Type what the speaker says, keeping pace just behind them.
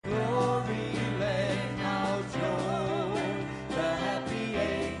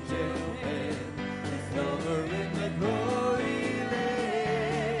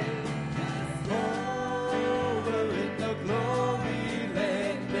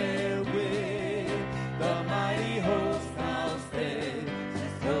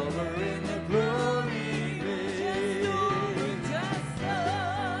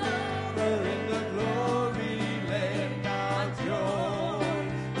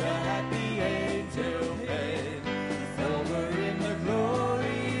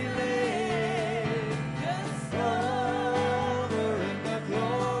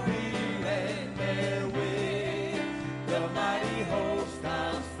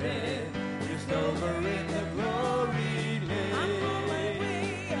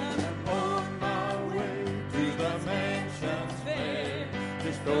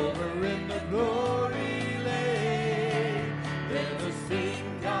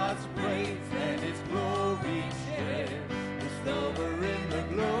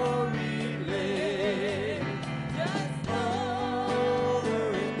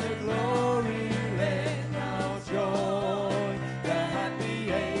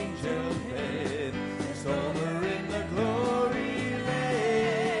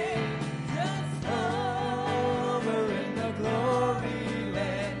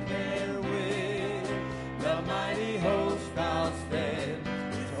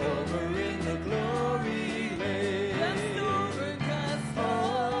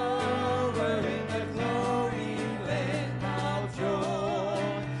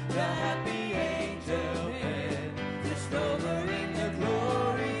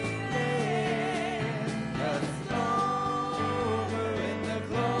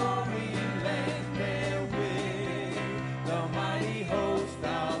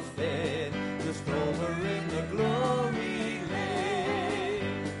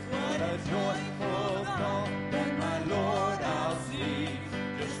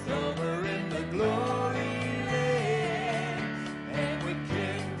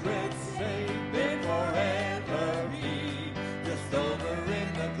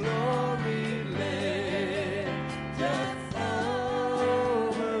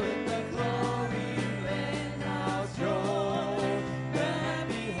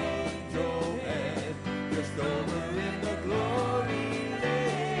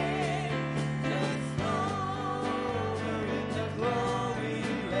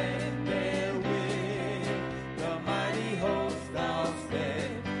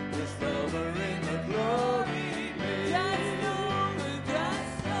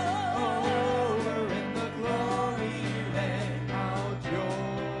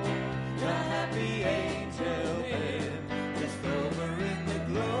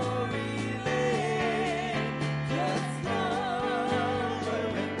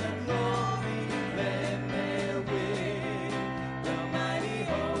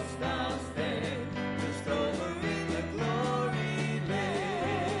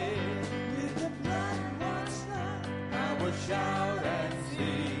shout and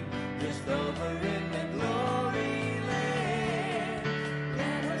sing, just over in the glory land.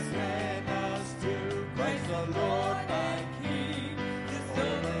 Let us to Christ the Lord my King, just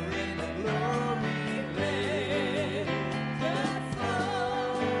over in the glory land. Just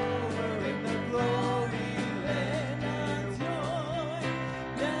over in the glory land of joy,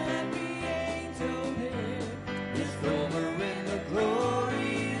 let the angel live, just over in the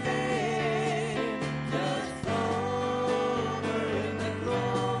glory land. Just over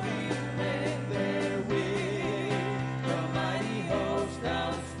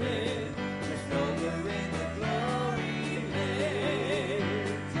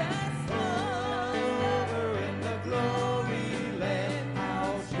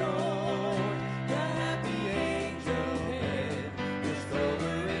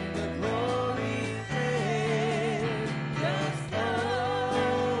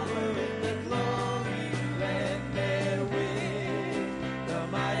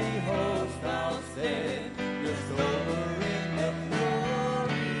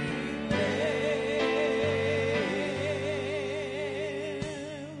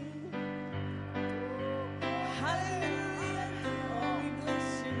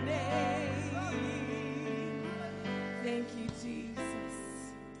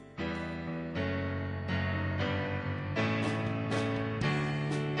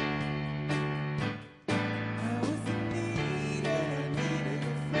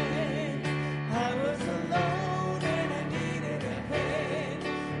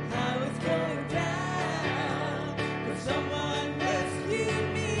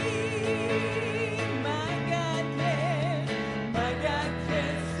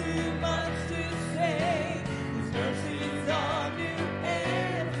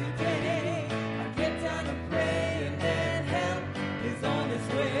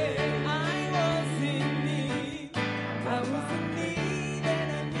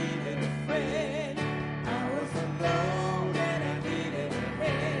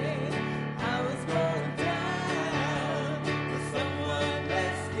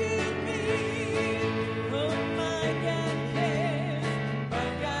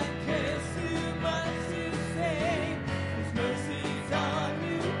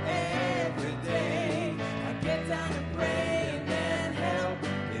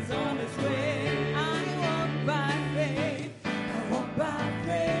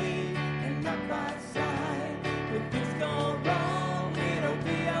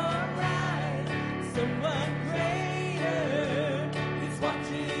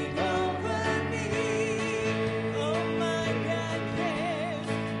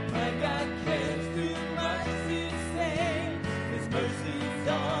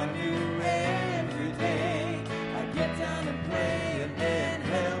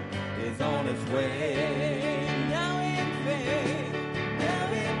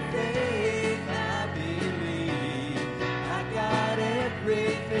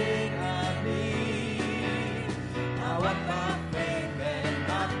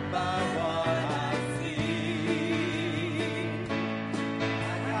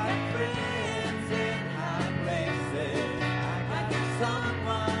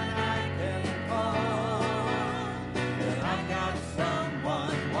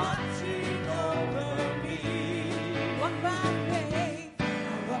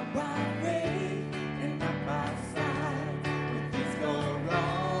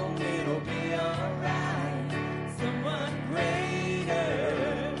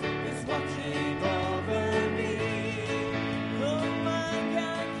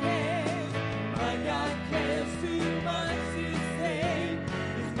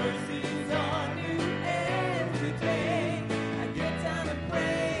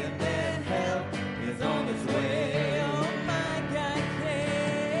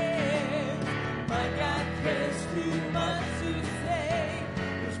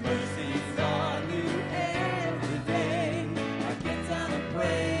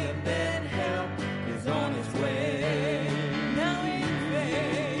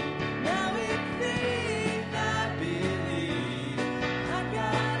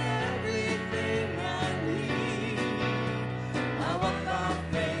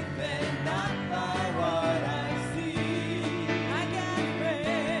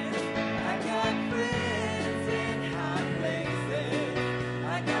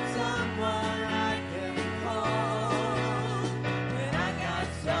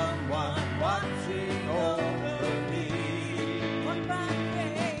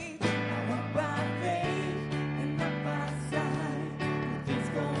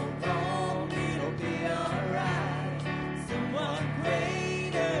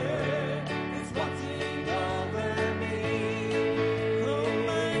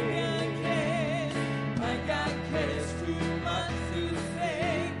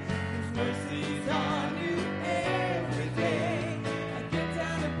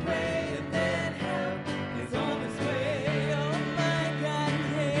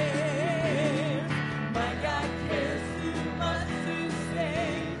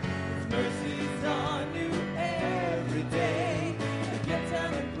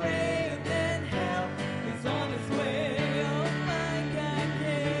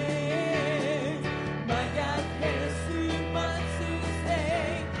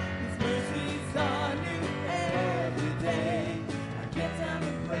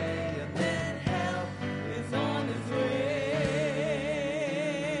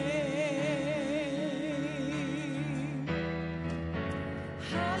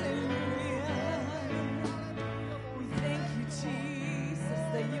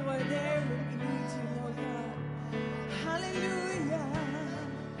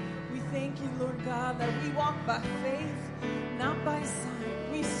God, that we walk by faith, not by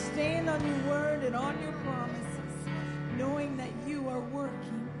sight. We stand on your word and on your promises, knowing that you are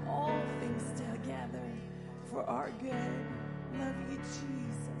working all things together for our good. Love you,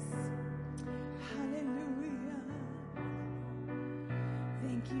 Jesus. Hallelujah.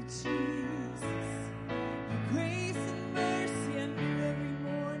 Thank you, Jesus. Your grace and mercy I new every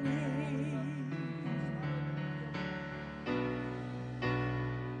morning.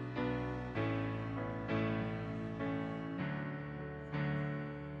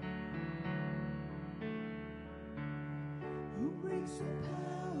 Who breaks the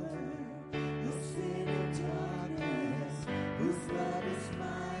power of sin and darkness? Whose love is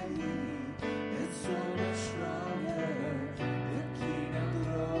mighty and so much stronger? The King of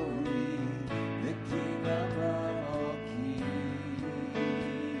glory, the King above all kings.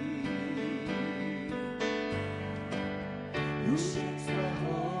 Who shakes the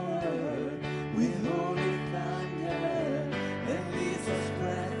whole earth with holy thunder and leaves us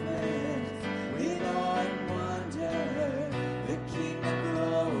breathless with awe and wonder? The King of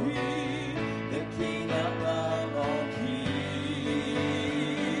glory, the King above all kings.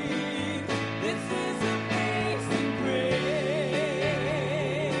 This is amazing grace.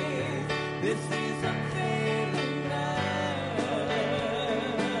 This is unfailing love,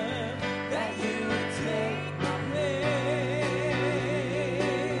 that you would take my place,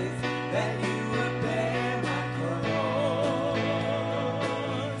 that you would bear my cross.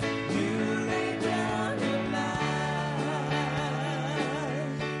 You laid down your life,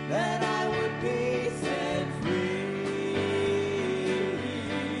 that I would be set free.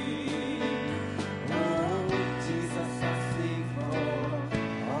 Oh, Jesus, I sing for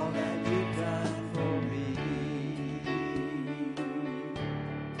all that you've done for me.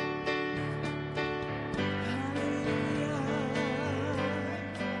 Hallelujah.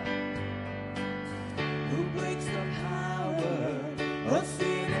 Who breaks the power of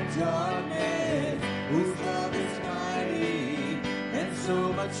sin and darkness? Whose love is mighty and so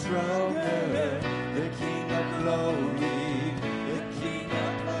much stronger? The King of glory, the King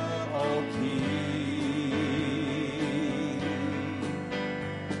above all kings.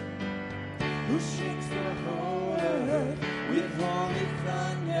 Who shakes the whole earth with holy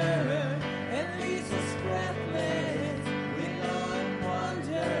thunder and leaves us breathless with awe and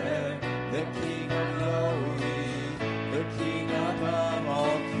wonder? The King of glory, the King above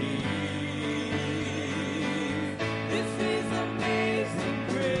all kings. This is amazing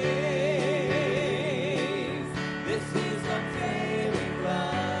grace.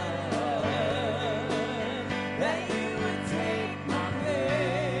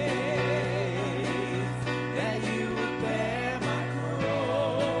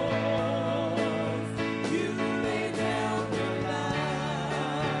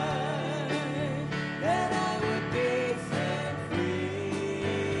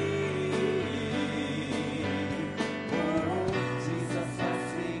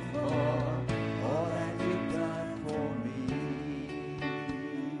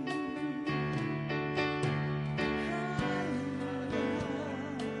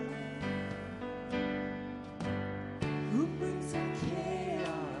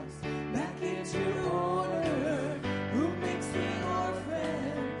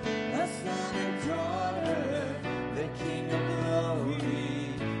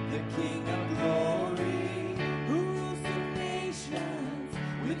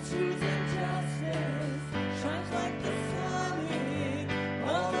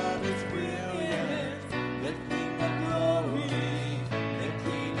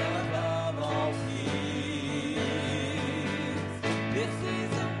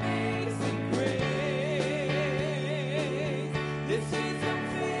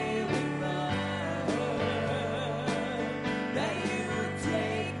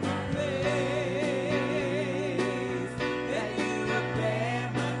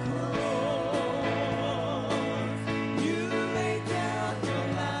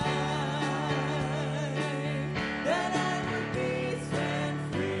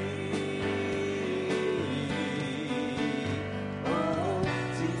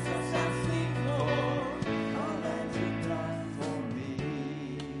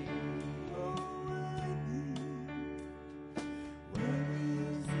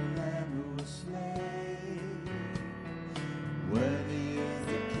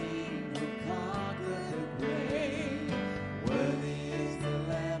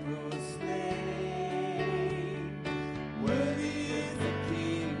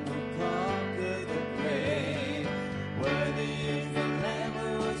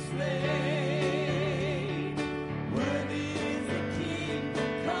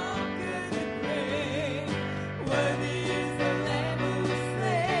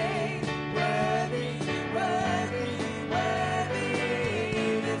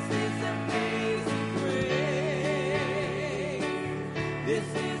 This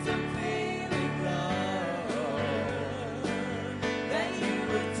is unfailing love, that you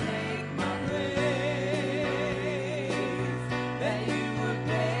would take my place, that you would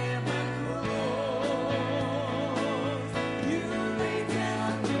bear my cross. You laid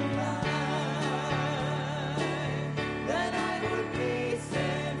down your life, that I would be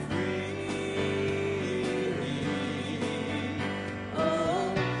set free.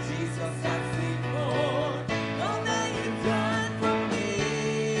 Oh, Jesus, I sing for all that you've done for me.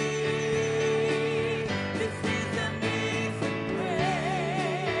 This is amazing grace.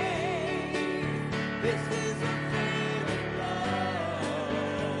 This is unfailing love,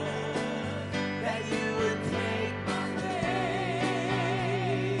 that you would take my place,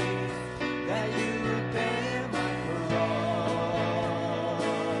 that you would bear my cross.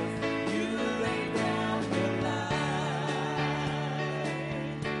 You lay down your life,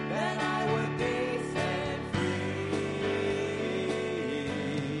 that I would be set free.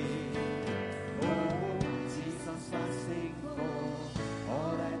 Oh, Jesus, I sing for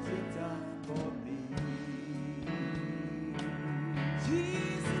all that you've done for me.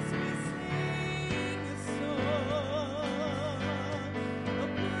 Jesus, we sing a song of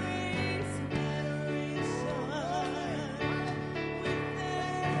praise and adoration. We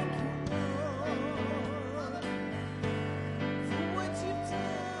thank you, Lord, for what you've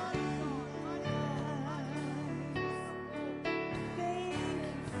done in our lives. Thank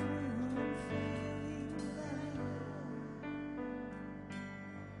you for your unfailing love.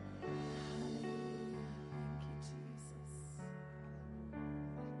 Hallelujah. Thank you, Jesus.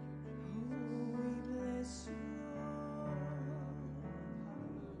 Oh, we bless you, Lord.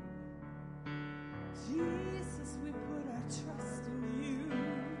 Jesus, we put our trust in you,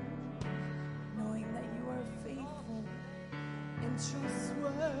 knowing that you are faithful and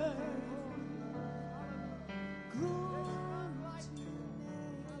trustworthy. Glory to your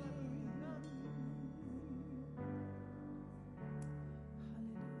name. Hallelujah.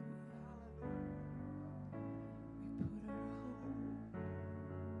 We put our hope,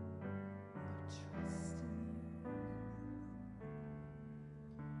 our trust in you.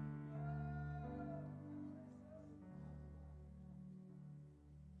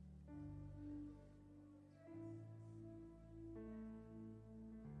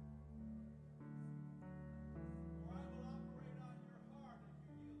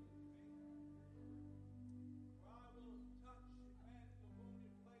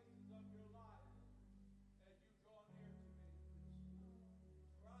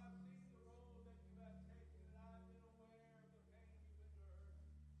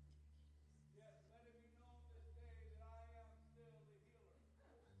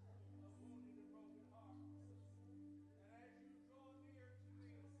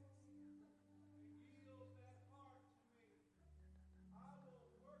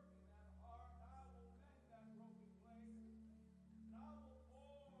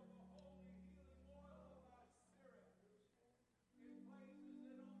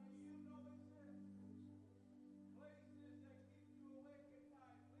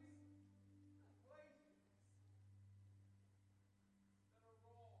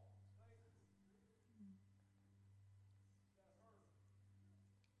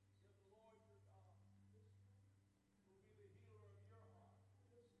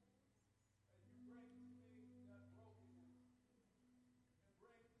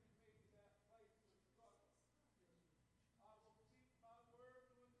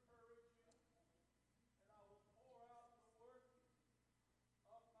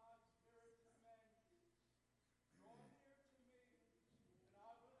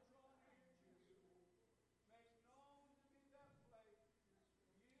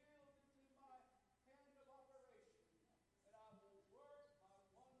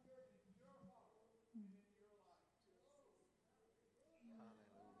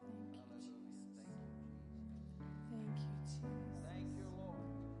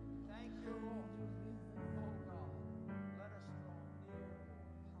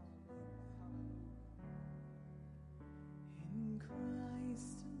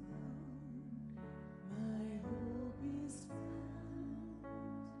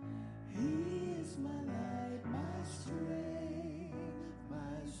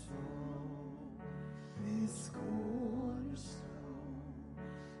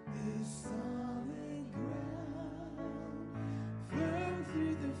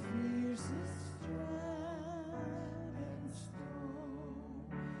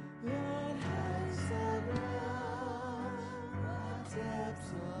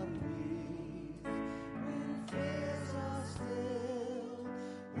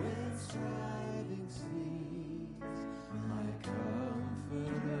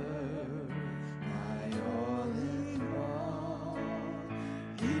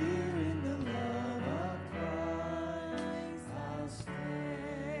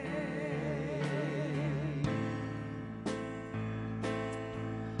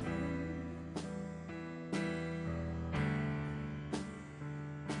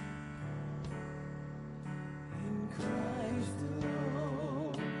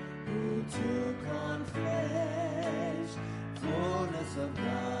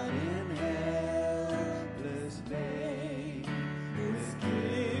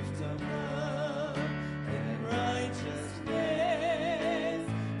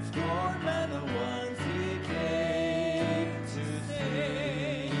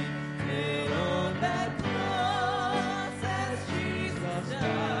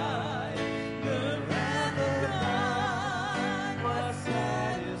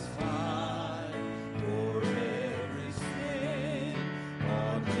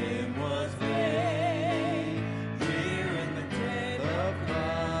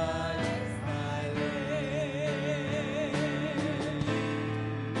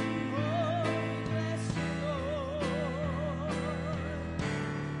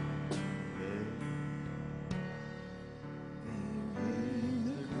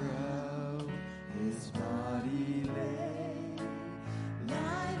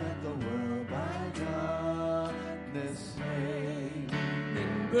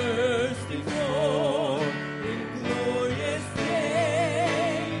 bursting forth in glorious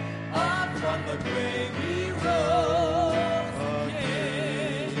day. Up from the grave he rose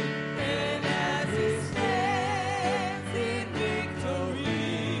again, and as he stands in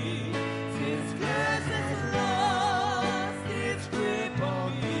victory, since curse has lost its grip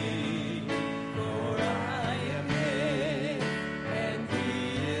on me, for I am his, and he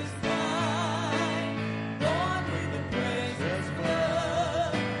is mine, born with the precious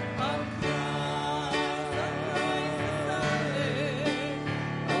blood of Christ.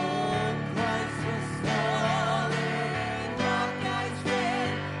 On Christ the solid rock I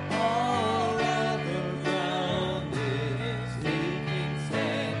stand, all other ground is sinking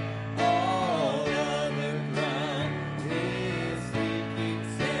sand, all other ground is sinking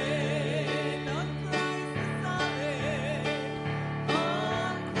sand. On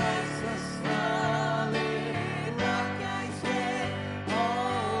Christ the solid rock I stand,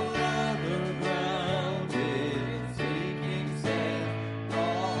 all other ground is sinking sand,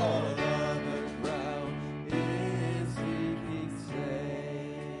 all other ground is sinking sand.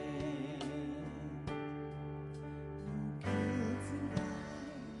 No guilt in life,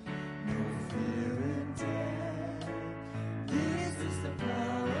 no fear in death. This is the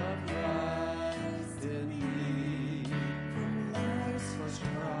power of Christ in me. From life's first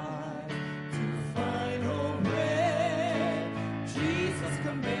cry to final breath, Jesus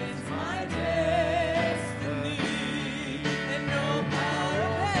commands my destiny. And no power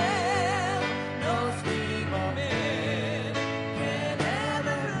of hell, no scheme of man can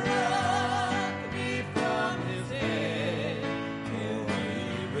ever pluck me from his hand till he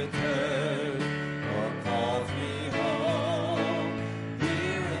returns or calls me home.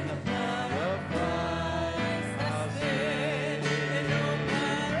 Here in the power of Christ I stand. And no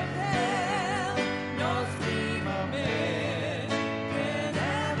power of hell, no scheme of man can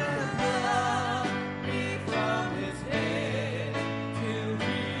ever pluck me from his hand till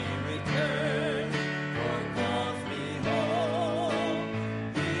he returns or calls me home.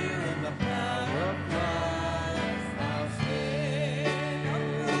 Here in the power of Christ I'll stand.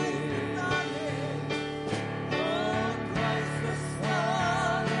 On Christ the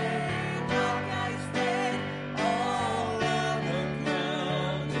solid rock I stand, all other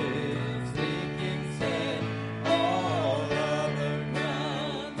ground is sinking sand, all other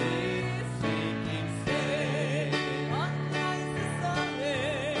ground is sinking sand. On Christ the solid,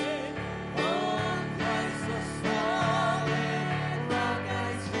 on Christ the solid rock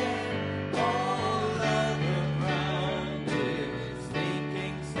I stand, all other ground is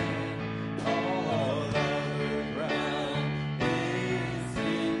sinking sand, all other ground is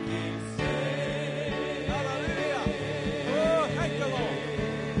sinking sand. Hallelujah. Oh, thank you, Lord.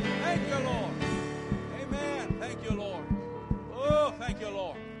 Thank you, Lord. Amen. Thank you, Lord. Oh, thank you,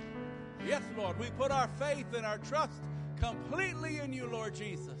 Lord. Yes, Lord, we put our faith and our trust completely in you, Lord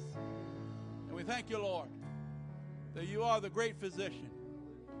Jesus. And we thank you, Lord, that you are the great physician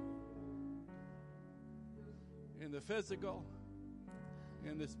in the physical,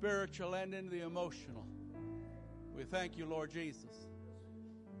 in the spiritual, and in the emotional. We thank you, Lord Jesus,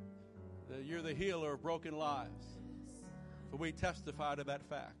 that you're the healer of broken lives. For we testify to that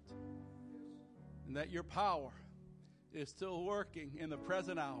fact. And that your power is still working in the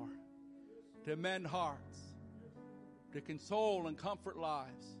present hour to mend hearts, to console and comfort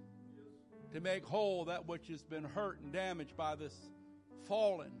lives, to make whole that which has been hurt and damaged by this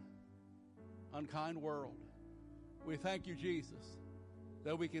fallen, unkind world. We thank you, Jesus,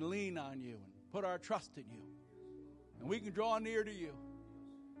 that we can lean on you and put our trust in you. And we can draw near to you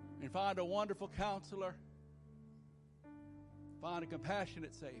and find a wonderful counselor, find a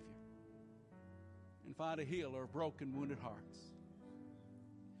compassionate Savior, and find a healer of broken, wounded hearts.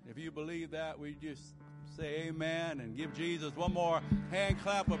 If you believe that, we just say amen and give Jesus one more hand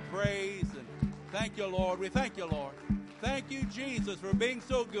clap of praise. And thank you, Lord. We thank you, Lord. Thank you, Jesus, for being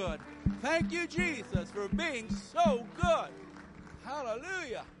so good. Thank you, Jesus, for being so good.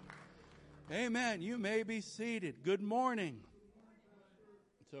 Hallelujah. Amen. You may be seated. Good morning.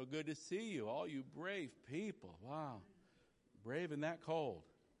 So good to see you, all you brave people. Wow. Brave in that cold.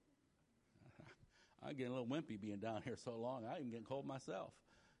 I'm getting a little wimpy being down here so long. I'm getting cold myself.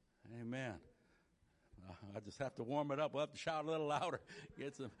 Amen. I just have to warm it up. We'll have to shout a little louder.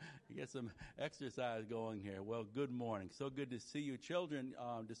 Get some exercise going here. Well, good morning. So good to see you. Children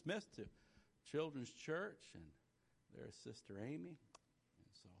dismissed to Children's Church, and there's Sister Amy. And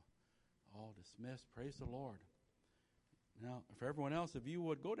so all dismissed. Praise the Lord. Now, for everyone else, if you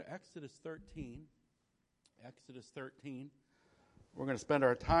would go to Exodus 13. Exodus 13. We're going to spend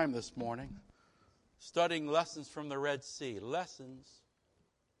our time this morning studying lessons from the Red Sea. Lessons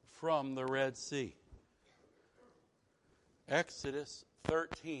from the Red Sea. Exodus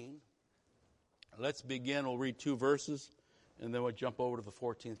 13. Let's begin. We'll read 2 verses, and then we'll jump over to the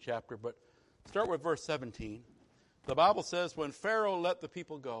 14th chapter. But start with verse 17. The Bible says, when Pharaoh let the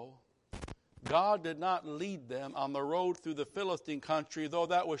people go, God did not lead them on the road through the Philistine country, though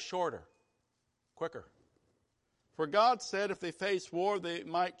that was shorter, quicker. For God said if they faced war, they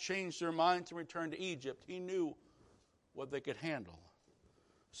might change their minds and return to Egypt. He knew what they could handle.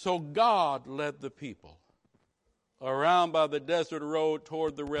 So God led the people around by the desert road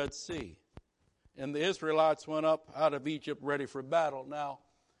toward the Red Sea. And the Israelites went up out of Egypt ready for battle. Now,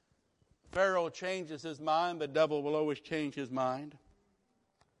 Pharaoh changes his mind. The devil will always change his mind.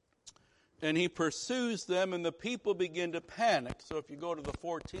 And he pursues them, and the people begin to panic. So if you go to the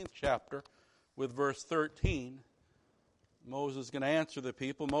 14th chapter with verse 13, Moses is going to answer the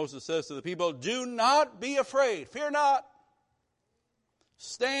people. Moses says to the people, do not be afraid. Fear not.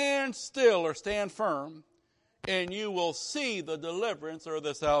 Stand still or stand firm, and you will see the deliverance or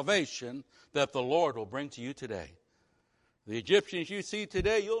the salvation that the Lord will bring to you today. The Egyptians you see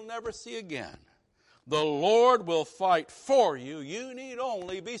today, you'll never see again. The Lord will fight for you. You need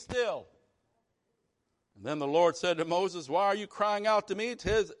only be still. And then the Lord said to Moses, why are you crying out to me?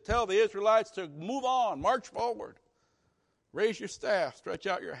 Tell the Israelites to move on, march forward. Raise your staff, stretch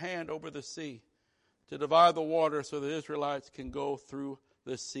out your hand over the sea to divide the water so the Israelites can go through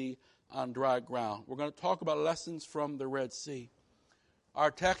the sea on dry ground. We're going to talk about lessons from the Red Sea.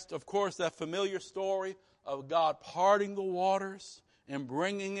 Our text, of course, that familiar story of God parting the waters and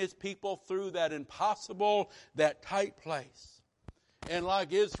bringing his people through that impossible, that tight place. And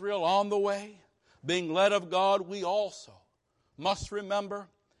like Israel on the way, being led of God, we also must remember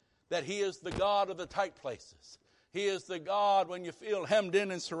that he is the God of the tight places. He is the God when you feel hemmed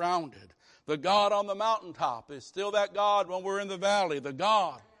in and surrounded. The God on the mountaintop is still that God when we're in the valley. The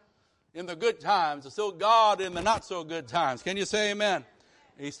God in the good times is still God in the not so good times. Can you say amen?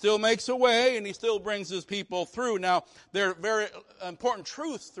 He still makes a way, and he still brings his people through. Now, there are very important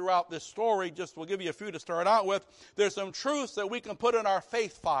truths throughout this story. We'll give you a few to start out with. There's some truths that we can put in our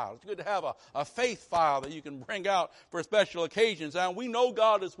faith file. It's good to have a faith file that you can bring out for special occasions. And we know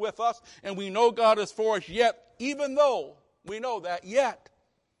God is with us, and we know God is for us, yet, even though we know that, yet,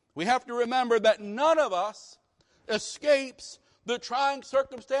 we have to remember that none of us escapes the trying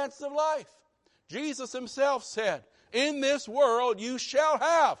circumstances of life. Jesus himself said, in this world you shall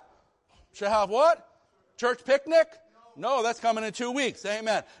have. Shall have what? Church picnic? No, that's coming in 2 weeks.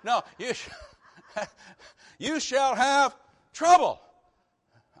 Amen. No, you shall have trouble.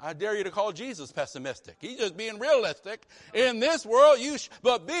 I dare you to call Jesus pessimistic. He's just being realistic. In this world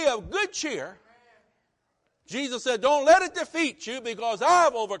but be of good cheer. Jesus said, don't let it defeat you because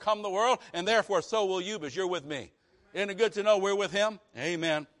I've overcome the world, and therefore so will you because you're with me. Isn't it good to know we're with him?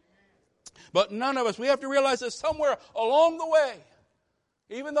 Amen. But none of us, we have to realize that somewhere along the way,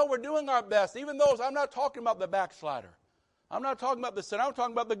 even though we're doing our best, even though I'm not talking about the backslider, I'm not talking about the sinner, I'm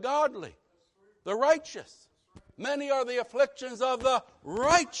talking about the godly, the righteous. Many are the afflictions of the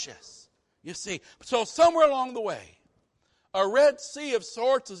righteous, you see. So somewhere along the way, a Red Sea of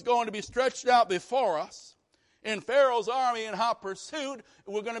sorts is going to be stretched out before us. In Pharaoh's army in hot pursuit,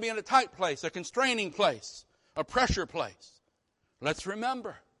 we're going to be in a tight place, a constraining place, a pressure place. Let's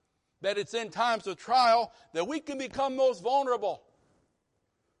remember that it's in times of trial that we can become most vulnerable.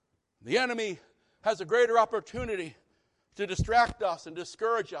 The enemy has a greater opportunity to distract us and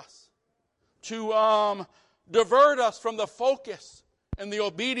discourage us, to divert us from the focus and the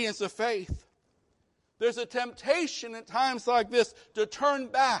obedience of faith. There's a temptation at times like this to turn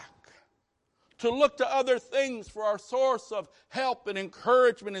back, to look to other things for our source of help and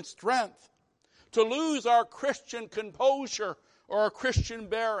encouragement and strength, to lose our Christian composure or our Christian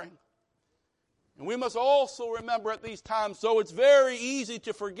bearing. And we must also remember at these times, so it's very easy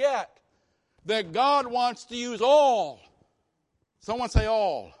to forget, that God wants to use all, someone say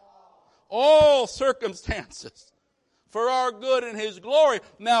all circumstances for our good and his glory.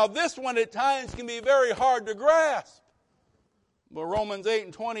 Now this one at times can be very hard to grasp. But Romans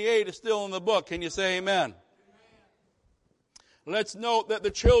 8:28 is still in the book. Can you say amen? Let's note that the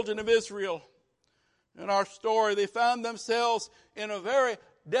children of Israel in our story, they found themselves in a very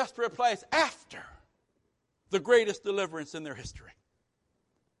desperate place after the greatest deliverance in their history.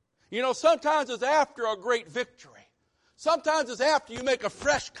 You know, sometimes it's after a great victory. Sometimes it's after you make a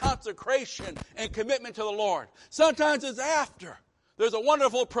fresh consecration and commitment to the Lord. Sometimes it's after there's a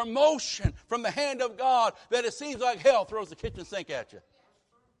wonderful promotion from the hand of God that it seems like hell throws the kitchen sink at you.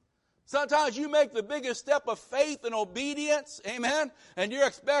 Sometimes you make the biggest step of faith and obedience, amen, and you're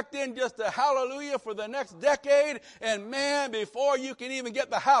expecting just a hallelujah for the next decade, and man, before you can even get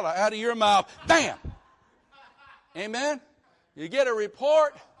the holla out of your mouth, bam! Amen? You get a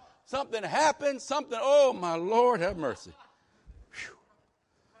report, something happens, oh my Lord, have mercy. Whew.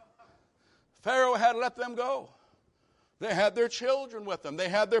 Pharaoh had let them go. They had their children with them. They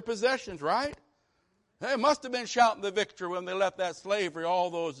had their possessions, right? They must have been shouting the victory when they left that slavery all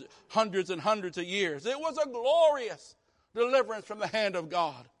those hundreds and hundreds of years. It was a glorious deliverance from the hand of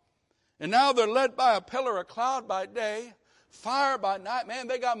God. And now they're led by a pillar of cloud by day, fire by night. Man,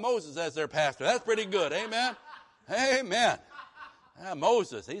 they got Moses as their pastor. That's pretty good. Amen? Amen.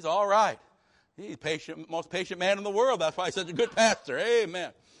 Moses, he's all right. He's patient, most patient man in the world. That's why he's such a good pastor.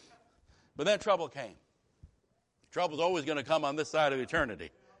 Amen. But then trouble came. Trouble's always going to come on this side of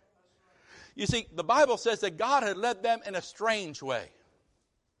eternity. You see, the Bible says that God had led them in a strange way.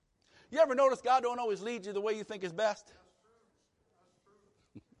 You ever notice God don't always lead you the way you think is best?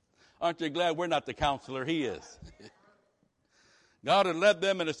 Aren't you glad we're not the counselor? He is. God had led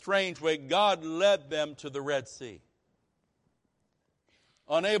them in a strange way. God led them to the Red Sea.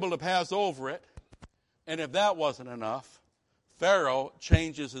 Unable to pass over it. And if that wasn't enough, Pharaoh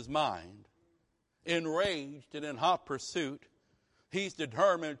changes his mind. Enraged and in hot pursuit, he's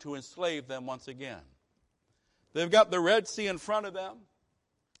determined to enslave them once again. They've got the Red Sea in front of them.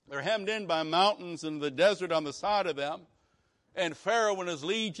 They're hemmed in by mountains and the desert on the side of them. And Pharaoh and his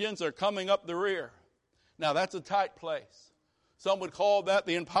legions are coming up the rear. Now that's a tight place. Some would call that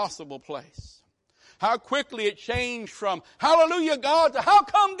the impossible place. How quickly it changed from hallelujah God to how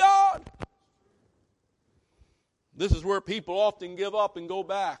come God? This is where people often give up and go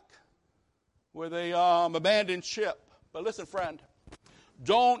back, where they abandon ship. But listen, friend,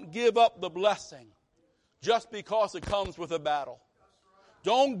 don't give up the blessing just because it comes with a battle.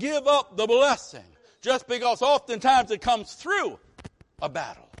 Don't give up the blessing just because oftentimes it comes through a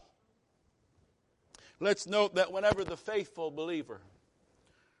battle. Let's note that whenever the faithful believer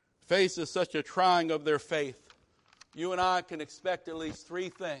faces such a trying of their faith, you and I can expect at least three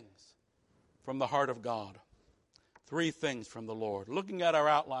things from the heart of God. Three things from the Lord. Looking at our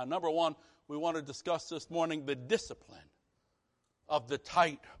outline, number one, we want to discuss this morning the discipline of the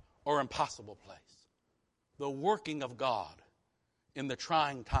tight or impossible place. The working of God in the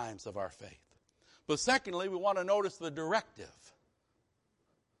trying times of our faith. But secondly, we want to notice the directive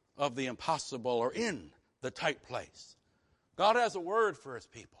of the impossible or in the tight place. God has a word for his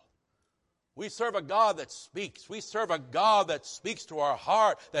people. We serve a God that speaks. We serve a God that speaks to our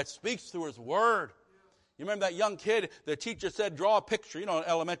heart, that speaks through his word. You remember that young kid, the teacher said, draw a picture. You know, in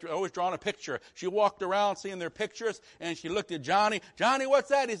elementary, always drawing a picture. She walked around seeing their pictures, and she looked at Johnny. Johnny, what's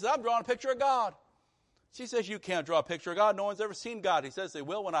that? He said, I'm drawing a picture of God. She says, you can't draw a picture of God. No one's ever seen God. He says they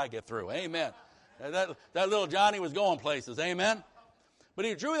will when I get through. Amen. That little Johnny was going places. Amen. But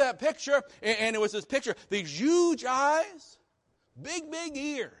he drew that picture, and it was this picture. These huge eyes, big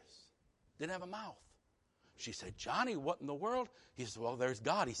ears, didn't have a mouth. She said, Johnny, what in the world? He said, well, there's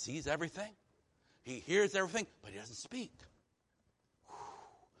God. He sees everything. He hears everything, but he doesn't speak.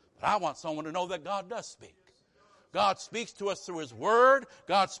 But I want someone to know that God does speak. God speaks to us through his word.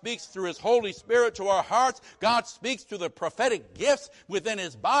 God speaks through his Holy Spirit to our hearts. God speaks through the prophetic gifts within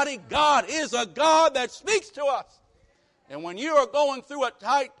his body. God is a God that speaks to us. And when you are going through a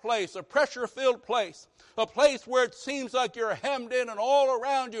tight place, a pressure-filled place, a place where it seems like you're hemmed in and all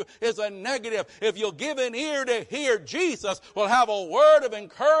around you is a negative, if you'll give an ear to hear, Jesus will have a word of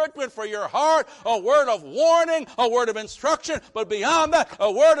encouragement for your heart, a word of warning, a word of instruction, but beyond that,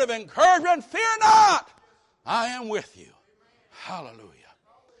 a word of encouragement. Fear not, I am with you. Hallelujah.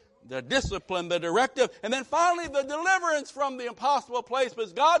 The discipline, the directive, and then finally the deliverance from the impossible place,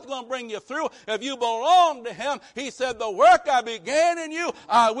 because God's going to bring you through. If you belong to him, he said, the work I began in you,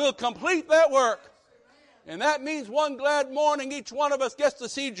 I will complete that work. And that means one glad morning each one of us gets to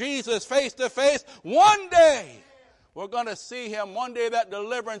see Jesus face to face. One day we're going to see him. One day that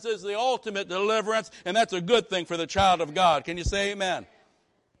deliverance is the ultimate deliverance, and that's a good thing for the child of God. Can you say amen?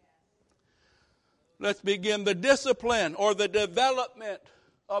 Let's begin the discipline or the development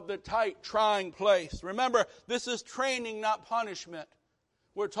of the tight, trying place. Remember, this is training, not punishment.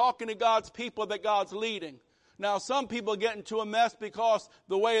 We're talking to God's people that God's leading. Now, some people get into a mess because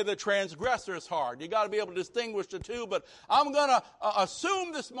the way of the transgressor is hard. You got to be able to distinguish the two, but I'm going to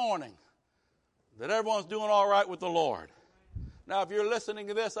assume this morning that everyone's doing all right with the Lord. Now, if you're listening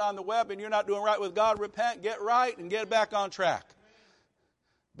to this on the web and you're not doing right with God, repent, get right, and get back on track.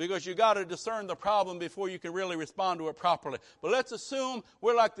 Because you got to discern the problem before you can really respond to it properly. But let's assume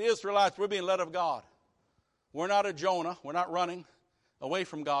we're like the Israelites. We're being led of God. We're not a Jonah. We're not running. away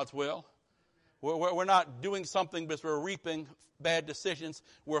from God's will. We're not doing something because we're reaping bad decisions.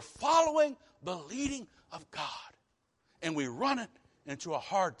 We're following the leading of God. And we run it into a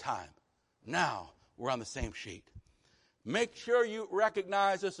hard time. Now we're on the same sheet. Make sure you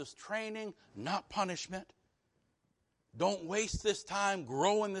recognize this as training, not punishment. Don't waste this time.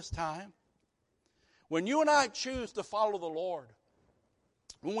 Grow in this time. When you and I choose to follow the Lord,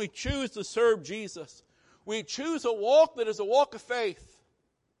 when we choose to serve Jesus, we choose a walk that is a walk of faith.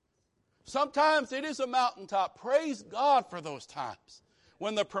 Sometimes it is a mountaintop. Praise God for those times.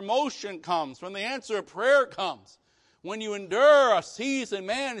 When the promotion comes, when the answer of prayer comes, when you endure a season,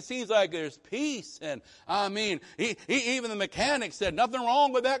 man, it seems like there's peace. And I mean, even the mechanic said, nothing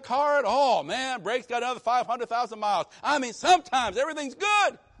wrong with that car at all. Man, brakes got another 500,000 miles. I mean, sometimes everything's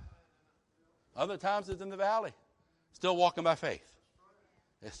good. Other times it's in the valley. Still walking by faith.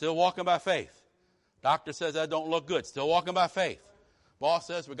 They're still walking by faith. Doctor says that don't look good. Still walking by faith. Boss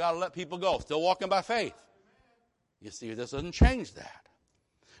says we got to let people go. Still walking by faith. You see, this doesn't change that.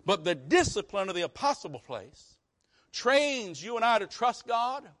 But the discipline of the apostle place trains you and I to trust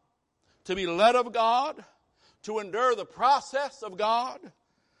God, to be led of God, to endure the process of God,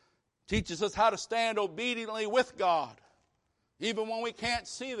 teaches us how to stand obediently with God, even when we can't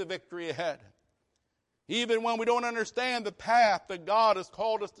see the victory ahead, even when we don't understand the path that God has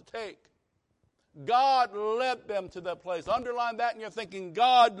called us to take. God led them to that place. Underline that in your thinking.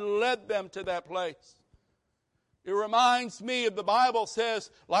 God led them to that place. It reminds me of the Bible says,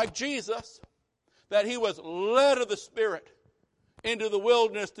 like Jesus, that he was led of the Spirit into the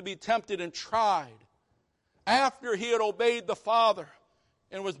wilderness to be tempted and tried. After he had obeyed the Father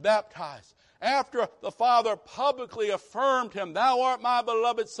and was baptized. After the Father publicly affirmed him, thou art my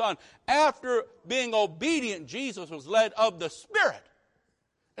beloved Son. After being obedient, Jesus was led of the Spirit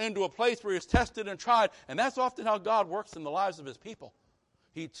into a place where he was tested and tried. And that's often how God works in the lives of his people.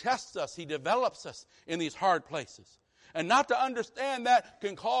 He tests us. He develops us in these hard places. And not to understand that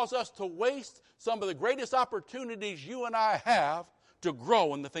can cause us to waste some of the greatest opportunities you and I have to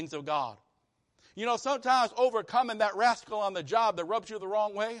grow in the things of God. You know, sometimes overcoming that rascal on the job that rubs you the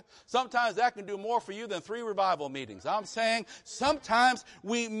wrong way, sometimes that can do more for you than 3 revival meetings. I'm saying sometimes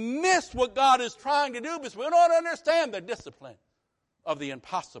we miss what God is trying to do because we don't understand the discipline of the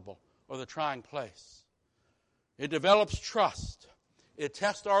impossible or the trying place. It develops trust. It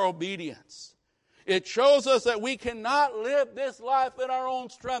tests our obedience. It shows us that we cannot live this life in our own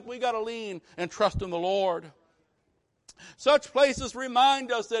strength. We got to lean and trust in the Lord. Such places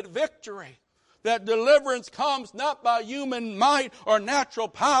remind us that victory, that deliverance comes not by human might or natural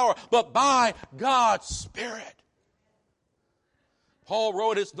power, but by God's Spirit. Paul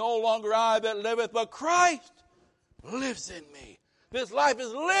wrote, it's no longer I that liveth, but Christ lives in me. This life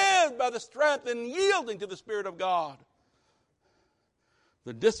is lived by the strength and yielding to the Spirit of God.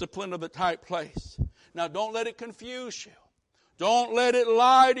 The discipline of the tight place. Now don't let it confuse you. Don't let it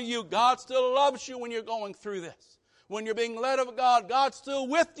lie to you. God still loves you when you're going through this. When you're being led of God, God's still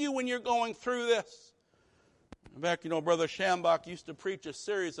with you when you're going through this. In fact, Brother Schambach used to preach a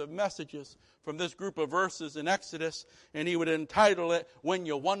series of messages from this group of verses in Exodus, and he would entitle it, When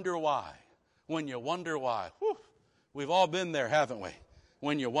You Wonder Why. When you wonder why. Whew. We've all been there, haven't we?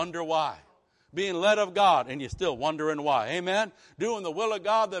 When you wonder why. Being led of God, and you're still wondering why. Amen? Doing the will of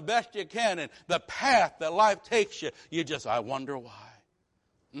God the best you can, and the path that life takes you, I wonder why.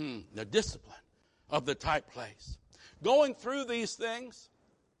 The discipline of the tight place. Going through these things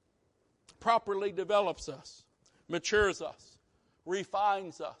properly develops us, matures us,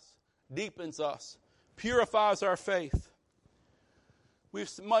 refines us, deepens us, purifies our faith. We've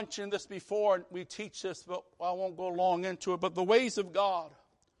mentioned this before, and we teach this, but I won't go long into it. But the ways of God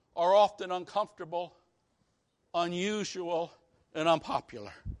are often uncomfortable, unusual, and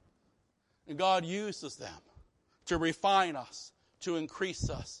unpopular. And God uses them to refine us, to increase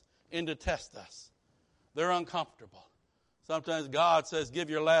us, and to test us. They're uncomfortable. Sometimes God says, give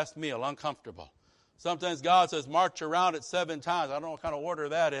your last meal, uncomfortable. Sometimes God says, march around it 7 times. I don't know what kind of order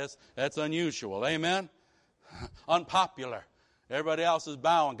that is. That's unusual. Amen? Unpopular. Everybody else is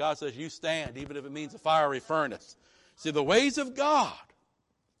bowing. God says, you stand, even if it means a fiery furnace. See, the ways of God.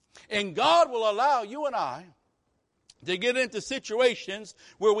 And God will allow you and I to get into situations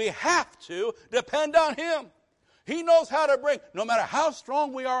where we have to depend on Him. He knows how to bring, no matter how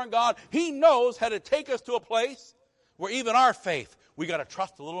strong we are in God, He knows how to take us to a place where even our faith, we got to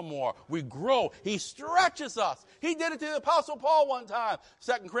trust a little more. We grow. He stretches us. He did it to the Apostle Paul one time.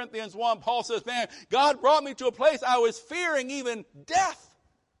 2 Corinthians 1, Paul says, man, God brought me to a place I was fearing even death.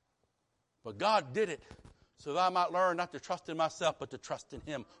 But God did it so that I might learn not to trust in myself, but to trust in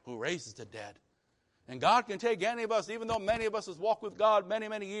Him who raises the dead. And God can take any of us, even though many of us has walked with God many,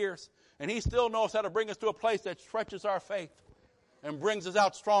 many years, and He still knows how to bring us to a place that stretches our faith and brings us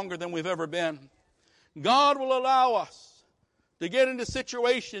out stronger than we've ever been. God will allow us to get into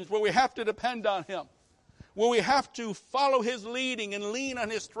situations where we have to depend on Him, where we have to follow His leading and lean on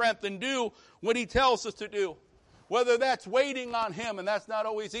His strength and do what He tells us to do. Whether that's waiting on Him, and that's not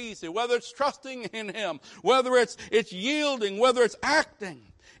always easy, whether it's trusting in Him, whether it's yielding, whether it's acting.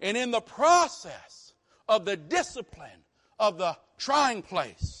 And in the process of the discipline of the trying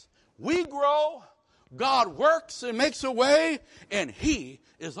place, we grow, God works and makes a way, and He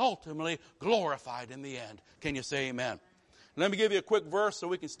is ultimately glorified in the end. Can you say amen? Let me give you a quick verse so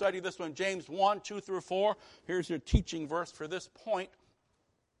we can study this one. James 1, 2 through 4. Here's your teaching verse for this point.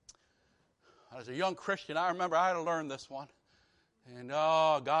 As a young Christian, I remember I had to learn this one. And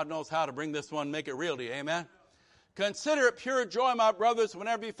God knows how to bring this one, make it real to you. Amen? Consider it pure joy, my brothers,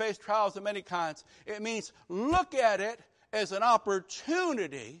 whenever you face trials of many kinds. It means look at it as an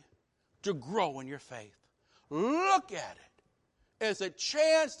opportunity to grow in your faith. Look at it as a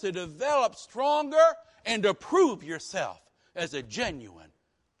chance to develop stronger and to prove yourself as a genuine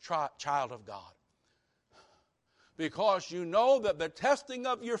child of God. Because you know that the testing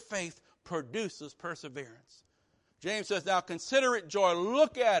of your faith produces perseverance. James says, now consider it joy.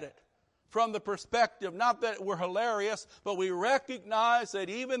 Look at it from the perspective, not that we're hilarious, but we recognize that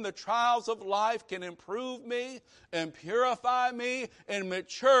even the trials of life can improve me and purify me and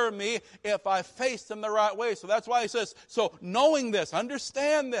mature me if I face them the right way. So that's why he says, so knowing this,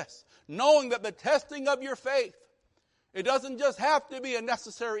 understand this, knowing that the testing of your faith, it doesn't just have to be a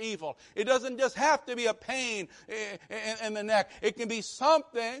necessary evil. It doesn't just have to be a pain in the neck. It can be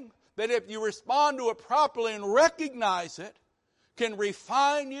something that if you respond to it properly and recognize it, can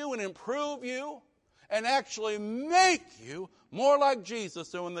refine you and improve you and actually make you more like Jesus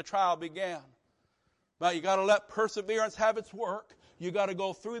than when the trial began. But you got to let perseverance have its work. You got to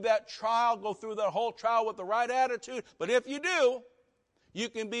go through that trial, go through that whole trial with the right attitude. But if you do, you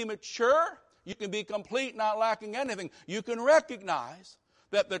can be mature, you can be complete, not lacking anything. You can recognize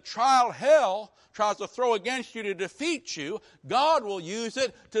that the trial hell tries to throw against you to defeat you, God will use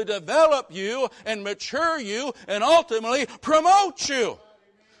it to develop you and mature you and ultimately promote you.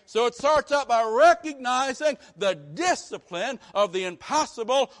 So it starts out by recognizing the discipline of the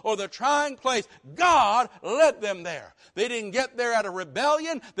impossible or the trying place. God led them there. They didn't get there out of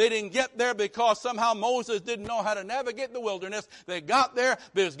rebellion. They didn't get there because somehow Moses didn't know how to navigate the wilderness. They got there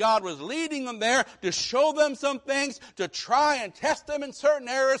because God was leading them there to show them some things, to try and test them in certain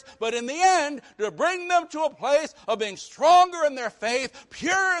areas, but in the end, to bring them to a place of being stronger in their faith,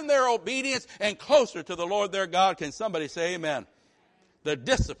 pure in their obedience, and closer to the Lord their God. Can somebody say amen? The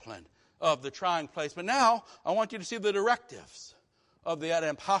discipline of the trying place. But now, I want you to see the directives of that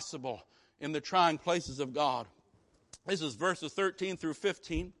impossible in the trying places of God. This is verses 13 through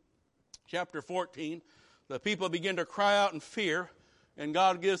 15, chapter 14. The people begin to cry out in fear, and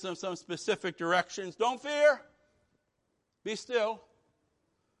God gives them some specific directions. Don't fear. Be still.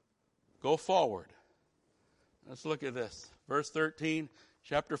 Go forward. Let's look at this. Verse 13,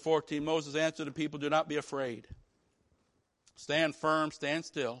 chapter 14. Moses answered the people, do not be afraid. Stand firm, stand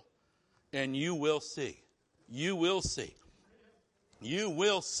still, and you will see. You will see. You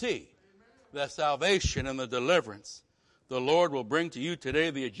will see the salvation and the deliverance the Lord will bring to you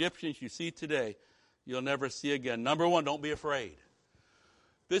today. The Egyptians you see today, you'll never see again. Number one, don't be afraid.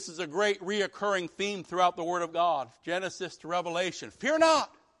 This is a great reoccurring theme throughout the Word of God, Genesis to Revelation. Fear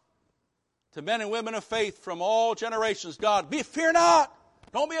not. To men and women of faith from all generations, God, fear not.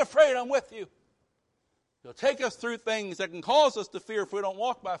 Don't be afraid, I'm with you. He'll take us through things that can cause us to fear if we don't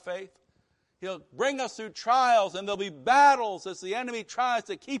walk by faith. He'll bring us through trials, and there'll be battles as the enemy tries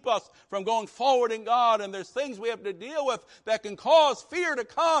to keep us from going forward in God. And there's things we have to deal with that can cause fear to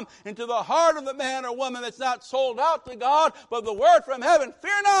come into the heart of the man or woman that's not sold out to God, but the word from heaven,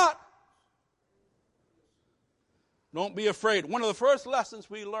 fear not. Don't be afraid. One of the first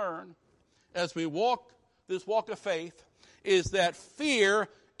lessons we learn as we walk this walk of faith is that fear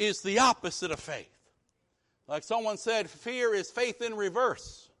is the opposite of faith. Like someone said, fear is faith in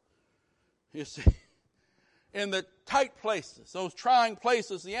reverse. You see, in the tight places, those trying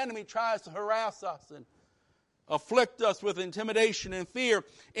places, the enemy tries to harass us and afflict us with intimidation and fear.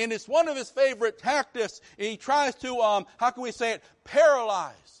 And it's one of his favorite tactics. He tries to,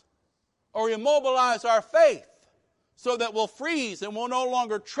 paralyze or immobilize our faith so that we'll freeze and we'll no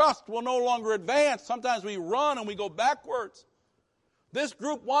longer trust, we'll no longer advance. Sometimes we run and we go backwards. This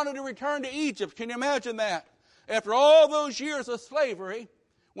group wanted to return to Egypt. Can you imagine that? After all those years of slavery,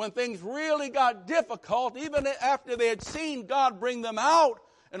 when things really got difficult, even after they had seen God bring them out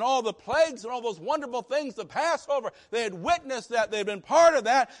and all the plagues and all those wonderful things, the Passover. They had witnessed that. They had been part of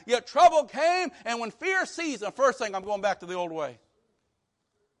that. Yet trouble came, and when fear seized them, first thing, I'm going back to the old way.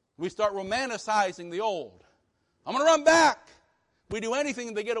 We start romanticizing the old. I'm going to run back. We do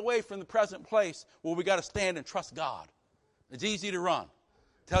anything to get away from the present place where we got to stand and trust God. It's easy to run.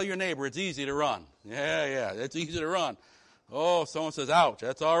 Tell your neighbor it's easy to run. Yeah, it's easy to run. Oh, someone says, ouch,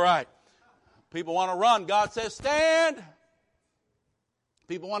 that's all right. People want to run. God says, stand.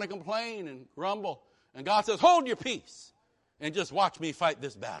 People want to complain and grumble. And God says, hold your peace and just watch me fight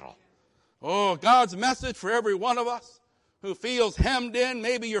this battle. Oh, God's message for every one of us who feels hemmed in.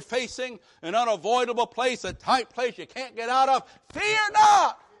 Maybe you're facing an unavoidable place, a tight place you can't get out of. Fear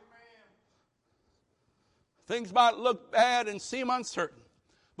not. Things might look bad and seem uncertain.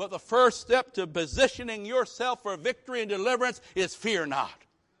 But the first step to positioning yourself for victory and deliverance is fear not.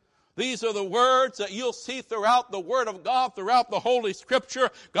 These are the words that you'll see throughout the Word of God, throughout the Holy Scripture.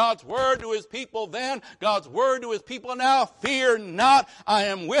 God's Word to His people then, God's Word to His people now. Fear not, I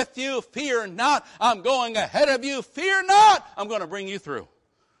am with you. Fear not, I'm going ahead of you. Fear not, I'm going to bring you through.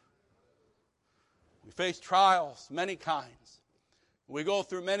 We face trials, many kinds. We go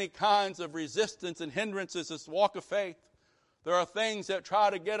through many kinds of resistance and hindrances, this walk of faith. There are things that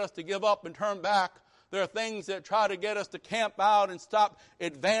try to get us to give up and turn back. There are things that try to get us to camp out and stop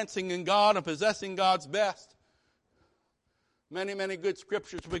advancing in God and possessing God's best. Many, many good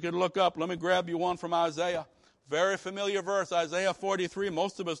scriptures we could look up. Let me grab you one from Isaiah. Very familiar verse, Isaiah 43.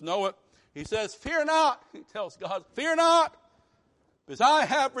 Most of us know it. He says, fear not. He tells God, fear not, because I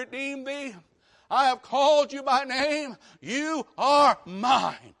have redeemed thee. I have called you by name. You are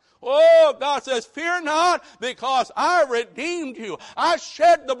mine. Oh, God says, fear not, because I redeemed you. I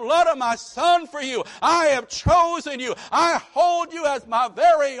shed the blood of my Son for you. I have chosen you. I hold you as my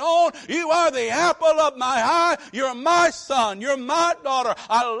very own. You are the apple of my eye. You're my son. You're my daughter.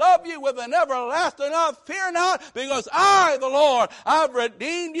 I love you with an everlasting love. Fear not, because I, the Lord, I've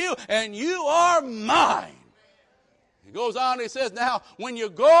redeemed you, and you are mine. He goes on, he says, now, when you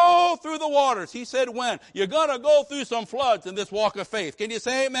go through the waters, he said when? You're going to go through some floods in this walk of faith. Can you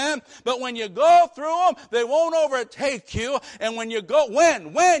say amen? But when you go through them, they won't overtake you. And when you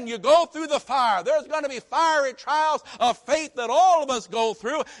go through the fire, there's going to be fiery trials of faith that all of us go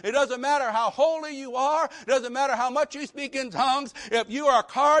through. It doesn't matter how holy you are. It doesn't matter how much you speak in tongues. If you are a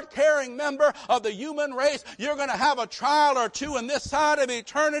card-carrying member of the human race, you're going to have a trial or two in this side of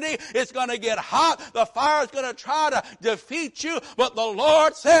eternity. It's going to get hot. The fire is going to try to defeat you, but the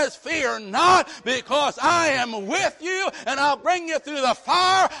Lord says, fear not, because I am with you, and I'll bring you through the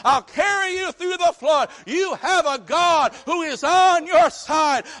fire. I'll carry you through the flood. You have a God who is on your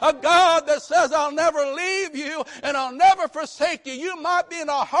side, a God that says, I'll never leave you, and I'll never forsake you. You might be in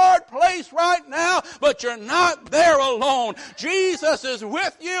a hard place right now, but you're not there alone. Jesus is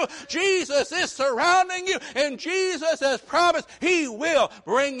with you. Jesus is surrounding you, and Jesus has promised He will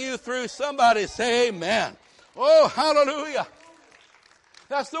bring you through. Somebody say amen. Oh, hallelujah.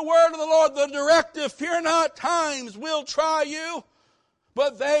 That's the word of the Lord, the directive. Fear not, times will try you,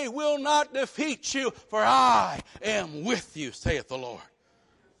 but they will not defeat you, for I am with you, saith the Lord.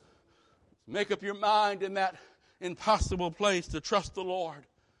 Make up your mind in that impossible place to trust the Lord,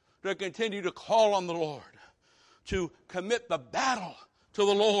 to continue to call on the Lord, to commit the battle to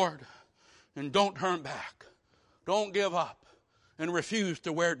the Lord, and don't turn back. Don't give up and refuse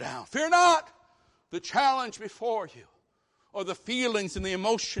to wear down. Fear not the challenge before you, or the feelings and the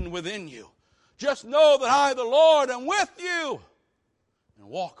emotion within you. Just know that I, the Lord, am with you. And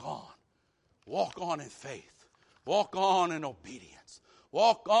walk on. Walk on in faith. Walk on in obedience.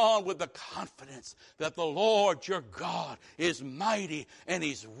 Walk on with the confidence that the Lord your God is mighty and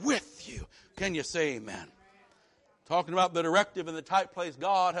He's with you. Can you say amen? Talking about the directive in the tight place,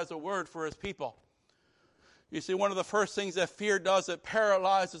 God has a word for His people. You see, one of the first things that fear does, it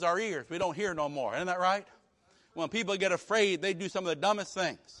paralyzes our ears. We don't hear no more. Isn't that right? When people get afraid, they do some of the dumbest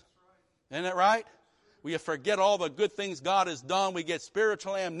things. Isn't that right? We forget all the good things God has done. We get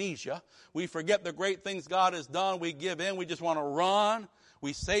spiritual amnesia. We forget the great things God has done. We give in. We just want to run.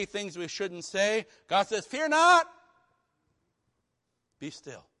 We say things we shouldn't say. God says, fear not. Be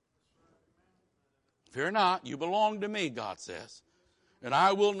still. Fear not. You belong to me, God says. And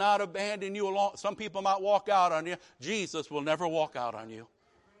I will not abandon you alone. Some people might walk out on you. Jesus will never walk out on you.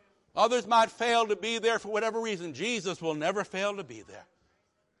 Others might fail to be there for whatever reason. Jesus will never fail to be there.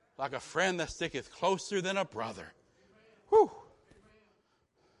 Like a friend that sticketh closer than a brother. Whew.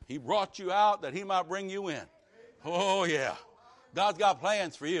 He brought you out that He might bring you in. Oh, yeah. God's got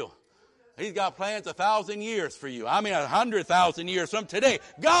plans for you. He's got plans 1,000 years for you. 100,000 years from today.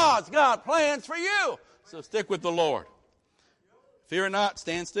 God's got plans for you. So stick with the Lord. Fear not,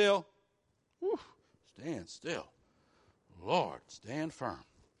 stand still. Whew, stand still. Lord, stand firm.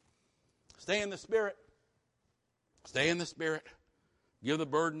 Stay in the Spirit. Stay in the Spirit. Give the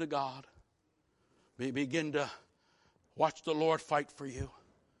burden to God. Begin to watch the Lord fight for you.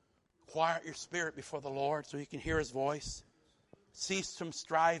 Quiet your spirit before the Lord so you can hear His voice. Cease from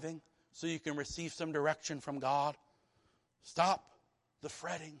striving so you can receive some direction from God. Stop the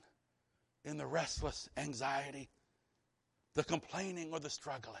fretting and the restless anxiety, the complaining or the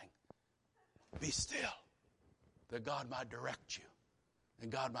struggling. Be still that God might direct you and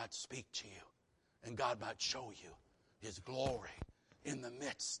God might speak to you and God might show you His glory in the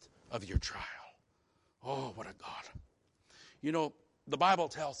midst of your trial. Oh, what a God. You know, the Bible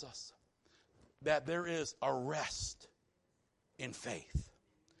tells us that there is a rest in faith.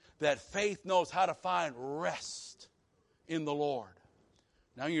 That faith knows how to find rest in the Lord.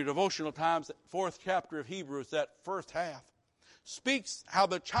 Now in your devotional times, that 4th chapter of Hebrews, that first half, speaks how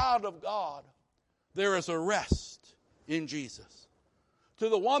the child of God, there is a rest in Jesus. To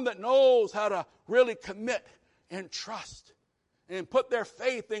the one that knows how to really commit and trust and put their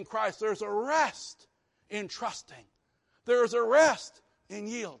faith in Christ, there's a rest in trusting. There is a rest in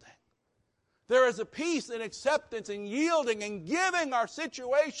yielding. There is a peace and acceptance in yielding and giving our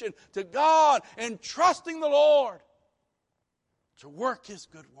situation to God and trusting the Lord to work His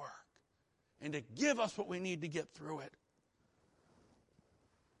good work and to give us what we need to get through it.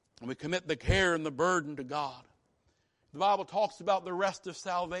 And we commit the care and the burden to God. The Bible talks about the rest of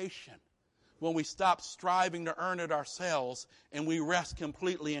salvation when we stop striving to earn it ourselves and we rest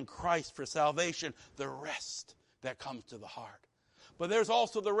completely in Christ for salvation, the rest that comes to the heart. But there's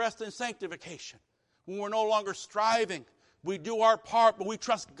also the rest in sanctification. When we're no longer striving, we do our part, but we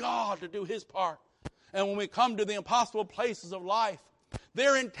trust God to do His part. And when we come to the impossible places of life,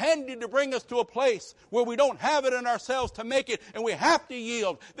 they're intended to bring us to a place where we don't have it in ourselves to make it, and we have to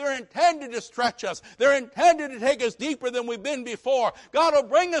yield. They're intended to stretch us. They're intended to take us deeper than we've been before. God will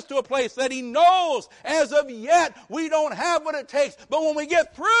bring us to a place that He knows as of yet we don't have what it takes. But when we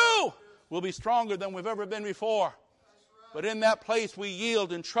get through, we'll be stronger than we've ever been before. But in that place we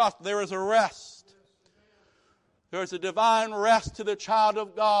yield and trust. There is a rest. There is a divine rest to the child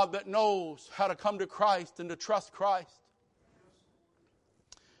of God that knows how to come to Christ and to trust Christ.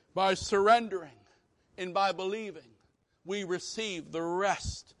 By surrendering and by believing, we receive the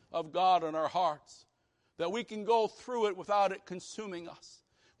rest of God in our hearts. That we can go through it without it consuming us.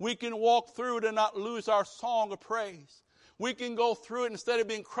 We can walk through it and not lose our song of praise. We can go through it instead of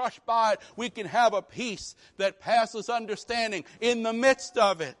being crushed by it. We can have a peace that passes understanding in the midst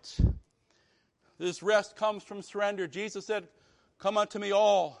of it. This rest comes from surrender. Jesus said, "Come unto me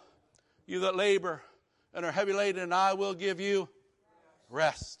all, you that labor and are heavy laden, and I will give you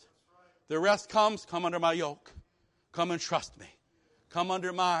rest." The rest comes, come under my yoke. Come and trust me. Come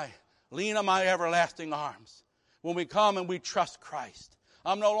under lean on my everlasting arms. When we come and we trust Christ,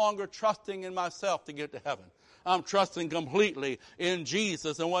 I'm no longer trusting in myself to get to heaven. I'm trusting completely in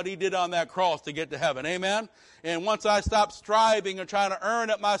Jesus and what He did on that cross to get to heaven. Amen? And once I stop striving and trying to earn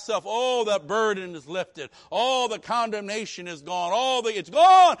it myself, that burden is lifted. All the condemnation is gone. It's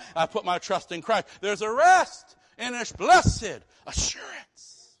gone. I put my trust in Christ. There's a rest and a blessed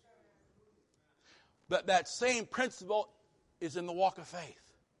assurance. But that same principle is in the walk of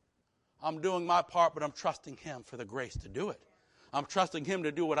faith. I'm doing my part, but I'm trusting Him for the grace to do it. I'm trusting Him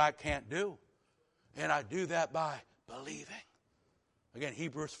to do what I can't do. And I do that by believing. Again,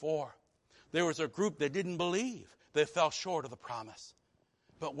 Hebrews 4. There was a group that didn't believe. They fell short of the promise.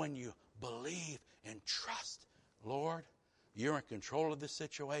 But when you believe and trust, Lord, You're in control of this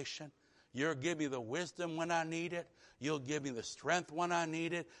situation. You'll give me the wisdom when I need it. You'll give me the strength when I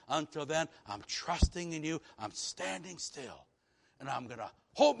need it. Until then, I'm trusting in You. I'm standing still. And I'm going to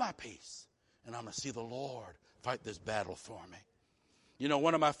hold my peace. And I'm going to see the Lord fight this battle for me. You know,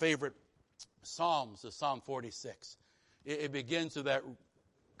 one of my favorite Psalms is Psalm 46. It begins with that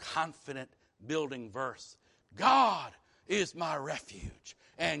confident building verse. God is my refuge,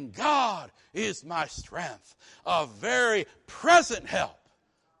 and God is my strength, a very present help.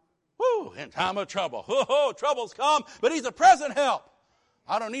 Woo, in time of trouble. Troubles come, but He's a present help.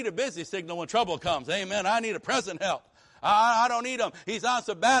 I don't need a busy signal when trouble comes. Amen. I need a present help. I don't need Him. He's on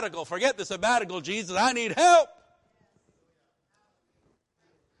sabbatical. Forget the sabbatical, Jesus. I need help.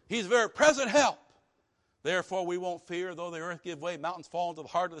 He's very present help. Therefore we won't fear, though the earth give way, mountains fall into the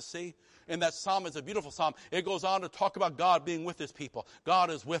heart of the sea. And that psalm is a beautiful psalm. It goes on to talk about God being with His people. God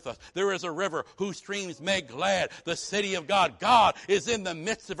is with us. There is a river whose streams make glad the city of God. God is in the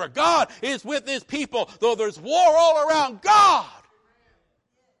midst of her. God is with His people. Though there's war all around, God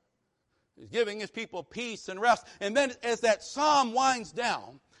He's giving his people peace and rest. And then as that psalm winds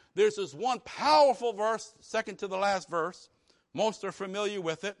down, there's this one powerful verse, second to the last verse. Most are familiar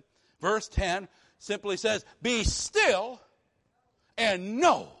with it. Verse 10 simply says, be still and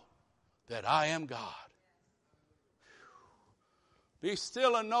know that I am God. Be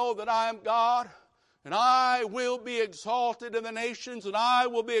still and know that I am God. And I will be exalted in the nations, and I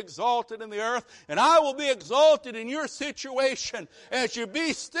will be exalted in the earth, and I will be exalted in your situation as you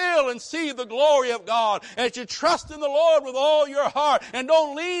be still and see the glory of God, as you trust in the Lord with all your heart, and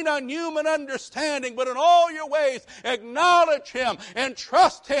don't lean on human understanding, but in all your ways acknowledge Him and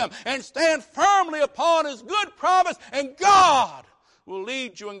trust Him and stand firmly upon His good promise, and God will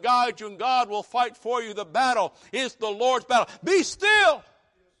lead you and guide you, and God will fight for you. The battle is the Lord's battle. Be still.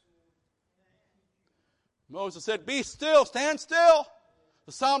 Moses said, be still, stand still.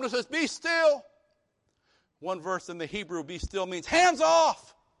 The psalmist says, be still. One verse in the Hebrew, be still, means hands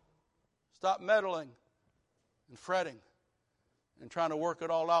off. Stop meddling and fretting and trying to work it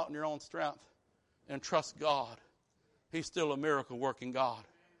all out in your own strength. And trust God. He's still a miracle working God.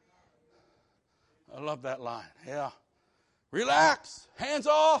 I love that line. Yeah. Relax. Hands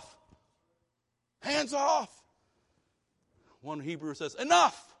off. Hands off. One Hebrew says,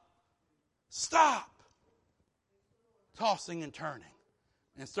 enough. Stop tossing and turning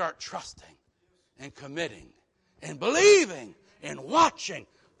and start trusting and committing and believing and watching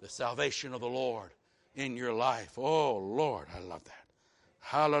the salvation of the Lord in your life. Oh, Lord, I love that.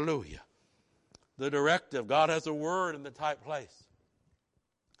 Hallelujah. The directive. God has a word in the tight place.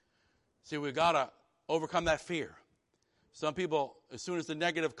 See, we've got to overcome that fear. Some people, as soon as the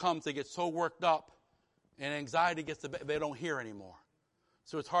negative comes, they get so worked up and anxiety gets they don't hear anymore.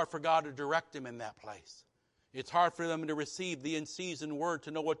 So it's hard for God to direct them in that place. It's hard for them to receive the in-season word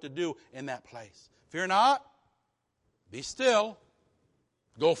to know what to do in that place. Fear not. Be still.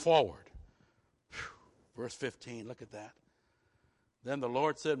 Go forward. Whew. Verse 15, look at that. Then the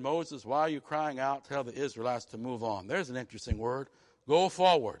Lord said, Moses, why are you crying out? Tell the Israelites to move on. There's an interesting word. Go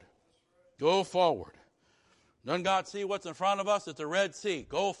forward. Go forward. Doesn't God see what's in front of us? It's a Red Sea.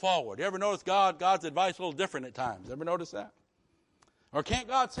 Go forward. You ever notice God's advice a little different at times? Ever notice that? Or can't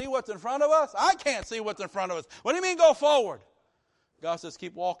God see what's in front of us? I can't see what's in front of us. What do you mean go forward? God says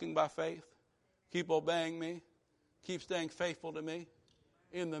keep walking by faith. Keep obeying me. Keep staying faithful to me.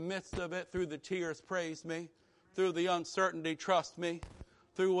 In the midst of it, through the tears, praise me. Through the uncertainty, trust me.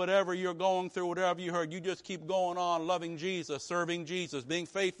 Through whatever you're going through, whatever you heard, you just keep going on, loving Jesus, serving Jesus, being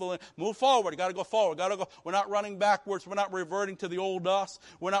faithful, and move forward. You got to go forward. Got to go. We're not running backwards. We're not reverting to the old us.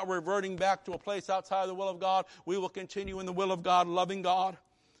 We're not reverting back to a place outside the will of God. We will continue in the will of God, loving God.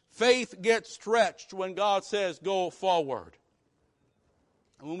 Faith gets stretched when God says, go forward.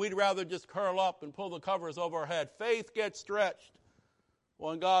 And when we'd rather just curl up and pull the covers over our head, faith gets stretched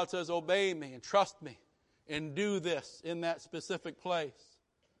when God says, obey me and trust me and do this in that specific place.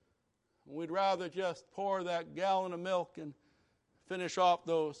 We'd rather just pour that gallon of milk and finish off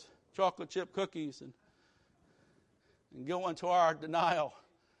those chocolate chip cookies and go into our denial.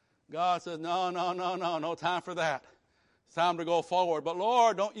 God says, no time for that. It's time to go forward. But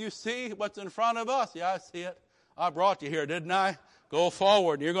Lord, don't you see what's in front of us? Yeah, I see it. I brought you here, didn't I? Go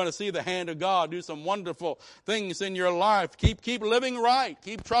forward. You're going to see the hand of God do some wonderful things in your life. Keep living right.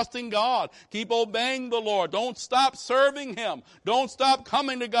 Keep trusting God. Keep obeying the Lord. Don't stop serving Him. Don't stop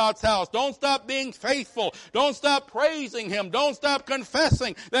coming to God's house. Don't stop being faithful. Don't stop praising Him. Don't stop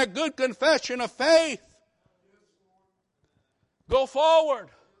confessing that good confession of faith. Go forward.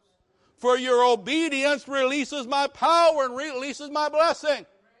 For your obedience releases my power and releases my blessing.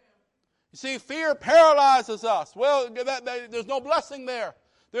 You see, fear paralyzes us. Well, there's no blessing there.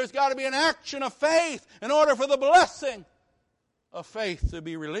 There's got to be an action of faith in order for the blessing of faith to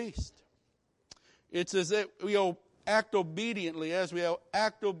be released. It's as if we act obediently. As we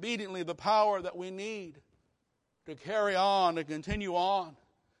act obediently, the power that we need to carry on, to continue on,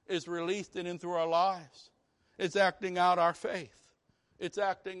 is released in and through our lives. It's acting out our faith. It's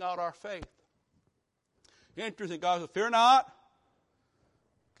acting out our faith. Interesting. God says, fear not.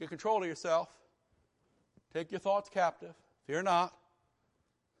 Get control of yourself. Take your thoughts captive. Fear not.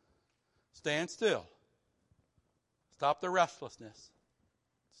 Stand still. Stop the restlessness.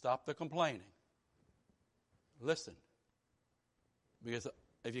 Stop the complaining. Listen. Because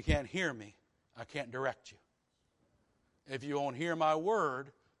if you can't hear me, I can't direct you. If you won't hear my word,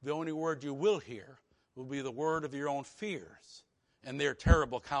 the only word you will hear will be the word of your own fears. And they're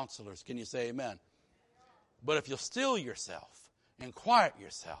terrible counselors. Can you say amen? But if you'll still yourself and quiet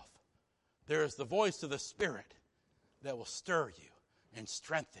yourself, there is the voice of the Spirit that will stir you and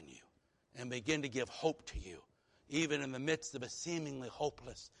strengthen you and begin to give hope to you even in the midst of a seemingly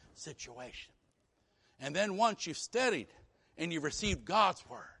hopeless situation. And then once you've studied and you've received God's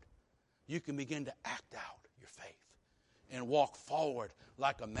word, you can begin to act out your faith and walk forward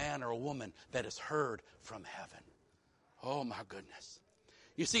like a man or a woman that has heard from heaven. Oh, my goodness.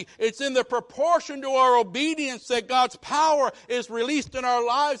 You see, it's in the proportion to our obedience that God's power is released in our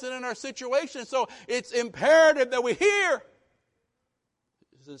lives and in our situations. So it's imperative that we hear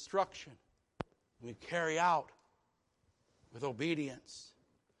His instruction. We carry out with obedience.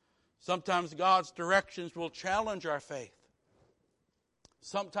 Sometimes God's directions will challenge our faith.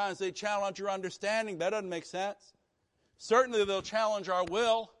 Sometimes they challenge your understanding. That doesn't make sense. Certainly they'll challenge our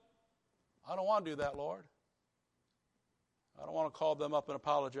will. I don't want to do that, Lord. I don't want to call them up and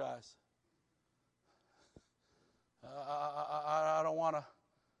apologize. I don't want to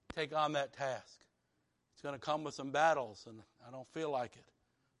take on that task. It's going to come with some battles, and I don't feel like it.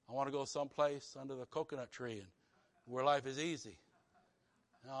 I want to go someplace under the coconut tree and where life is easy.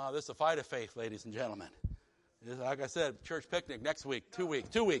 This is a fight of faith, ladies and gentlemen. Like I said, church picnic next week, 2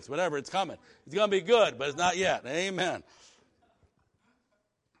 weeks, whatever, it's coming. It's going to be good, but it's not yet. Amen.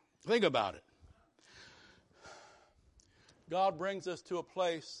 Think about it. God brings us to a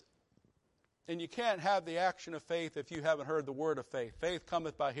place, and you can't have the action of faith if you haven't heard the word of faith. Faith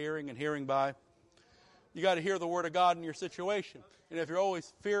cometh by hearing, and hearing by. You got to hear the word of God in your situation. And if you're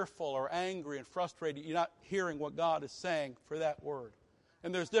always fearful or angry and frustrated, you're not hearing what God is saying for that word.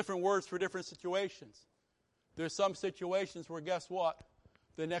 And there's different words for different situations. There's some situations where, guess what?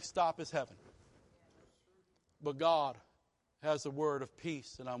 The next stop is heaven. But God has a word of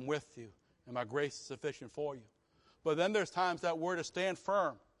peace, and I'm with you, and my grace is sufficient for you. But then there's times that word to stand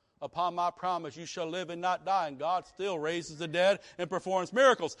firm. Upon my promise, you shall live and not die. And God still raises the dead and performs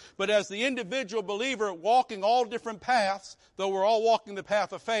miracles. But as the individual believer walking all different paths, though we're all walking the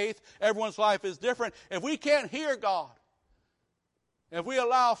path of faith, everyone's life is different. If we can't hear God, if we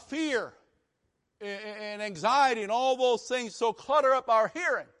allow fear and anxiety and all those things so clutter up our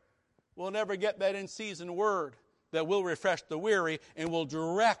hearing, we'll never get that in-season word that will refresh the weary and will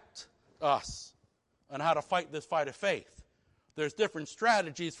direct us on how to fight this fight of faith. There's different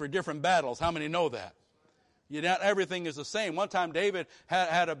strategies for different battles. How many know that? Not everything is the same. One time David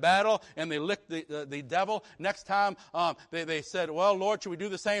had a battle and they licked the devil. Next time they said, well, Lord, should we do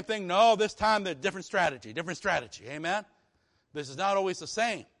the same thing? No, this time there's different strategy. Amen? This is not always the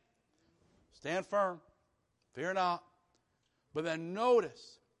same. Stand firm. Fear not. But then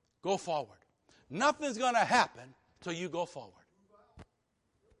notice, go forward. Nothing's going to happen till you go forward.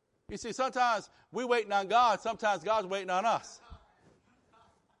 You see, sometimes we're waiting on God. Sometimes God's waiting on us.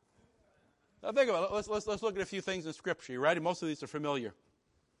 Now think about it. Let's look at a few things in Scripture. You ready? Most of these are familiar.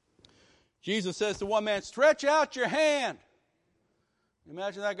 Jesus says to one man, stretch out your hand.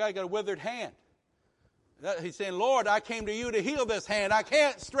 Imagine that guy got a withered hand. He's saying, Lord, I came to you to heal this hand. I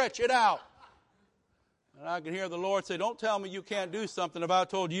can't stretch it out. And I can hear the Lord say, don't tell me you can't do something if I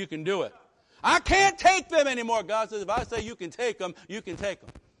told you you can do it. I can't take them anymore. God says, if I say you can take them, you can take them.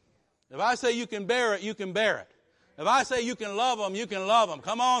 If I say you can bear it, you can bear it. If I say you can love them, you can love them.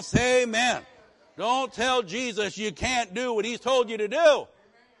 Come on, say amen. Don't tell Jesus you can't do what He's told you to do.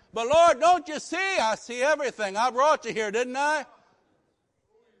 But Lord, don't you see? I see everything. I brought you here, didn't I?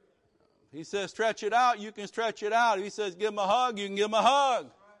 He says, stretch it out, you can stretch it out. He says, give him a hug, you can give him a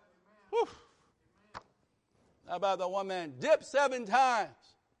hug. Whew. How about that one man? Dip 7 times.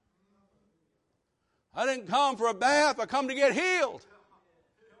 I didn't come for a bath, I come to get healed.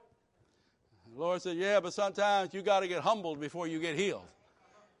 The Lord said, yeah, but sometimes you got to get humbled before you get healed.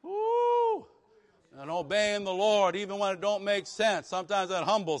 Woo! And obeying the Lord, even when it don't make sense, sometimes that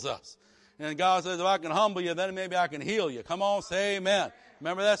humbles us. And God says, if I can humble you, then maybe I can heal you. Come on, say amen.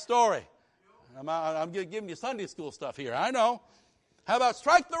 Remember that story? I'm giving you Sunday school stuff here. I know. How about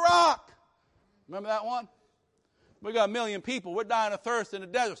strike the rock? Remember that one? We got 1 million people. We're dying of thirst in the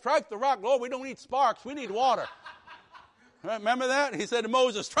desert. Strike the rock. Lord, we don't need sparks. We need water. Remember that? He said to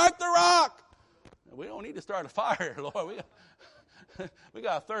Moses, strike the rock. We don't need to start a fire, Lord. We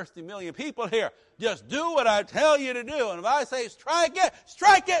got 30 million people here. Just do what I tell you to do. And if I say strike it,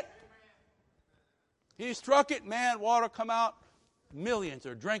 strike it. He struck it, man, water come out. Millions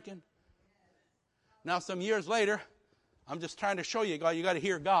are drinking. Now, some years later, I'm just trying to show you, God, you got to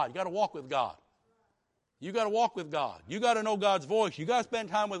hear God. You got to walk with God. You got to walk with God. You got to know God's voice. You got to spend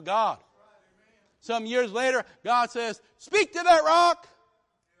time with God. Some years later, God says, speak to that rock.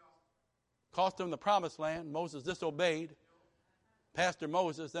 Cost him the promised land. Moses disobeyed. Pastor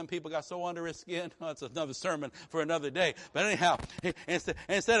Moses, then people got so under his skin. Oh, that's another sermon for another day. But anyhow,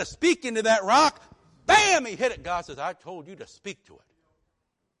 instead of speaking to that rock, bam, he hit it. God says, I told you to speak to it.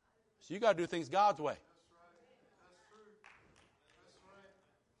 So you got to do things God's way.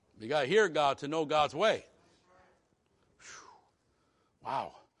 You got to hear God to know God's way. Whew.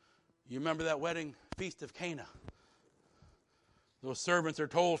 Wow. You remember that wedding feast of Cana? Those servants are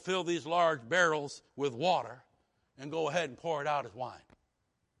told, fill these large barrels with water and go ahead and pour it out as wine.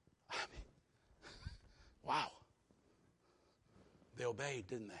 I mean, wow. They obeyed,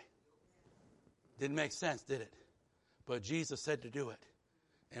 didn't they? Didn't make sense, did it? But Jesus said to do it.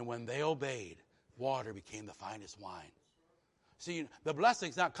 And when they obeyed, water became the finest wine. See, the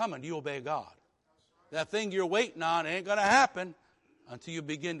blessing's not coming. You obey God. That thing you're waiting on ain't going to happen until you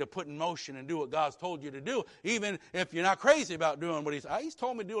begin to put in motion and do what God's told you to do, even if you're not crazy about doing what He's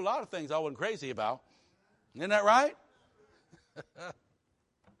told me to do a lot of things I wasn't crazy about. Isn't that right?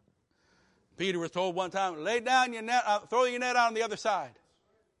 Peter was told one time, lay down your net, throw your net out on the other side.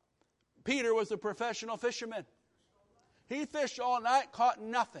 Peter was a professional fisherman. He fished all night, caught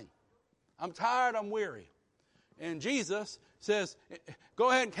nothing. I'm tired, I'm weary. And Jesus says, go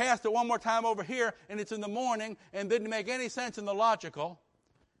ahead and cast it one more time over here, and it's in the morning, and didn't make any sense in the logical.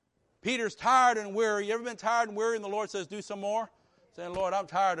 Peter's tired and weary. You ever been tired and weary, and the Lord says, do some more? Saying, Lord, I'm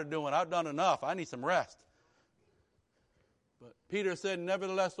tired of doing. I've done enough. I need some rest. But Peter said,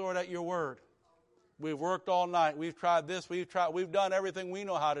 nevertheless, Lord, at your word. We've worked all night. We've tried this. We've done everything we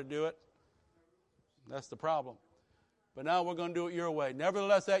know how to do it. That's the problem. But now we're going to do it your way.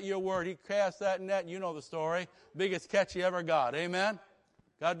 Nevertheless, at your word, he cast that net. You know the story. Biggest catch he ever got. Amen?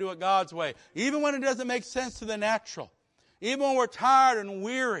 Got to do it God's way. Even when it doesn't make sense to the natural. Even when we're tired and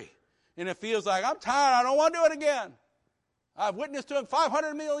weary. And it feels like, I'm tired. I don't want to do it again. I've witnessed to him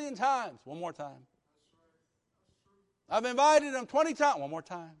 500 million times. One more time. I've invited him 20 times. One more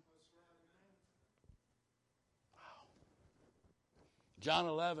time. Wow. John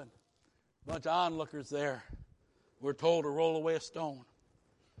 11. A bunch of onlookers there. We're told to roll away a stone.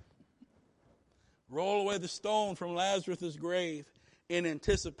 Roll away the stone from Lazarus' grave in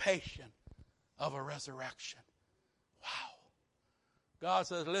anticipation of a resurrection. Wow. God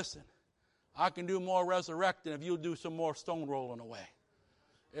says, listen, I can do more resurrecting if you'll do some more stone rolling away.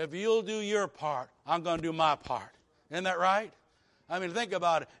 If you'll do your part, I'm going to do my part. Isn't that right? I mean, think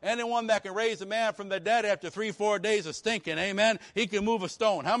about it. Anyone that can raise a man from the dead after 3-4 days of stinking, amen, he can move a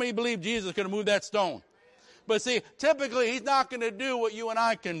stone. How many believe Jesus could have moved that stone? But see, typically, he's not going to do what you and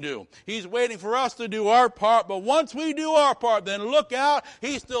I can do. He's waiting for us to do our part. But once we do our part, then look out.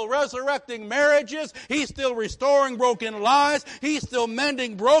 He's still resurrecting marriages. He's still restoring broken lives. He's still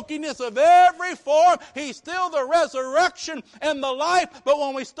mending brokenness of every form. He's still the resurrection and the life. But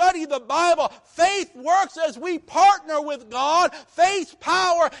when we study the Bible, faith works as we partner with God. Faith's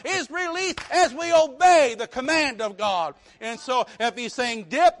power is released as we obey the command of God. And so if he's saying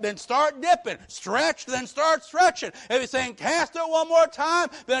dip, then start dipping. Stretch, then start stretching. If he's saying cast it one more time,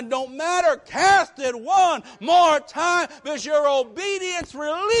 then don't matter. Cast it one more time because your obedience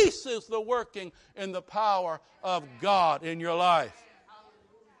releases the working and the power of God in your life.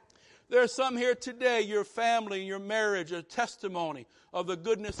 There's some here today, your family, your marriage, a testimony of the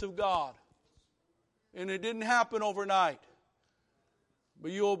goodness of God. And it didn't happen overnight.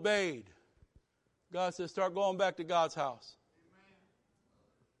 But you obeyed. God says, start going back to God's house.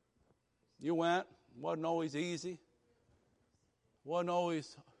 You went. Wasn't always easy. Wasn't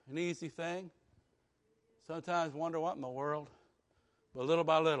always an easy thing. Sometimes wonder what in the world. But little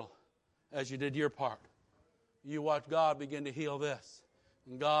by little, as you did your part, you watch God begin to heal this.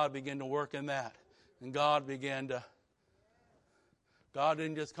 And God began to work in that. And God didn't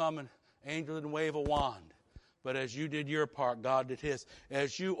just come and angel didn't wave a wand. But as you did your part, God did his.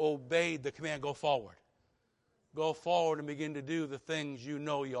 As you obeyed the command, go forward. Go forward and begin to do the things you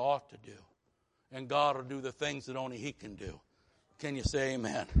know you ought to do. And God will do the things that only he can do. Can you say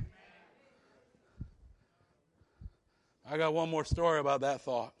amen? I got one more story about that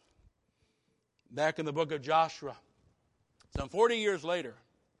thought. Back in the book of Joshua, some 40 years later,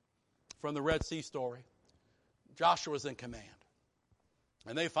 from the Red Sea story, Joshua's in command.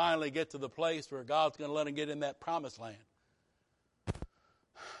 And they finally get to the place where God's going to let them get in that promised land.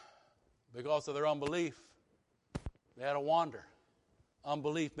 Because of their unbelief, they had to wander.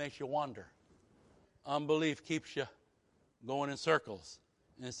 Unbelief makes you wander. Unbelief keeps you going in circles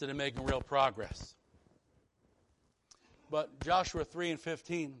instead of making real progress. But Joshua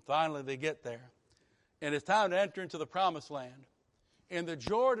 3:15, finally they get there. And it's time to enter into the promised land. And the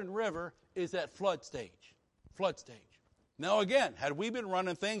Jordan River is at flood stage. Flood stage. Now again, had we been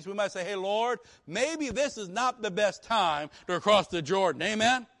running things, we might say, hey Lord, maybe this is not the best time to cross the Jordan.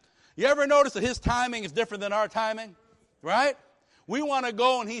 Amen? You ever notice that his timing is different than our timing? Right? We want to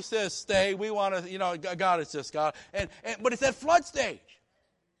go and he says stay. We want to, God is just God. But it's at flood stage.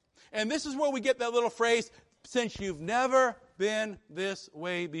 And this is where we get that little phrase, since you've never been this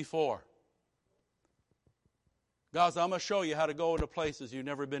way before. God said, I'm going to show you how to go into places you've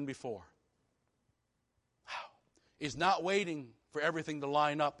never been before. Wow. He's not waiting for everything to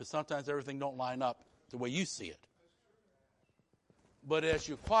line up, but sometimes everything don't line up the way you see it. But as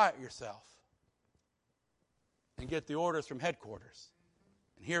you quiet yourself and get the orders from headquarters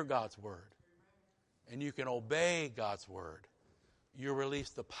and hear God's word, and you can obey God's word, you release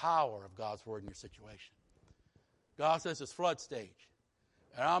the power of God's word in your situation. God says it's flood stage.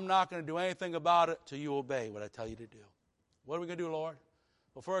 And I'm not going to do anything about it till you obey what I tell you to do. What are we going to do, Lord?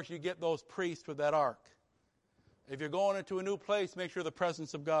 Well, first you get those priests with that ark. If you're going into a new place, make sure the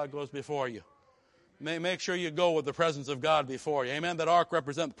presence of God goes before you. Make sure you go with the presence of God before you. Amen? That ark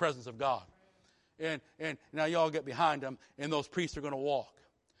represents the presence of God. And now you all get behind them, and those priests are going to walk.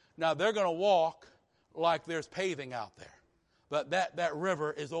 Now, they're going to walk like there's paving out there. But that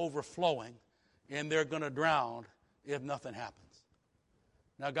river is overflowing, and they're going to drown if nothing happens.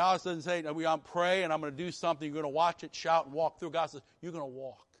 Now, God doesn't say, I'm praying and I'm going to do something. You're going to watch it, shout, and walk through. God says, you're going to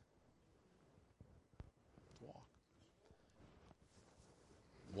walk. Walk.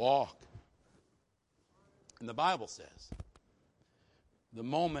 Walk. And the Bible says, the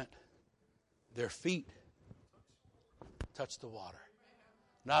moment their feet touch the water.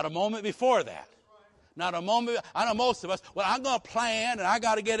 Not a moment before that. Not a moment. I know most of us, well, I'm going to plan and I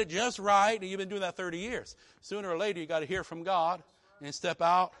got to get it just right. And you've been doing that 30 years. Sooner or later, you got to hear from God and step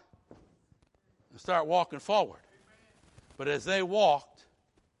out and start walking forward. But as they walked,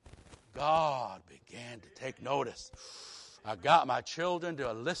 God began to take notice. I got my children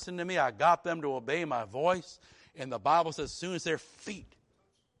to listen to me. I got them to obey my voice. And the Bible says as soon as their feet,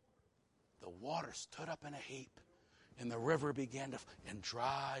 the water stood up in a heap. And the river began to, in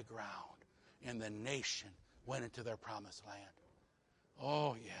dry ground. And the nation went into their promised land.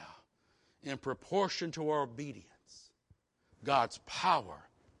 Oh, yeah. In proportion to our obedience, God's power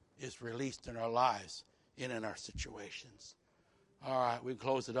is released in our lives and in our situations. All right, we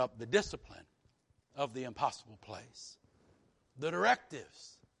close it up. The discipline of the impossible place. The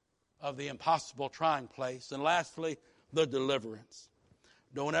directives of the impossible trying place. And lastly, the deliverance.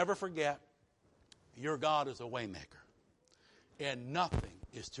 Don't ever forget, your God is a waymaker. And nothing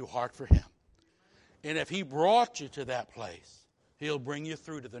is too hard for him. And if he brought you to that place, he'll bring you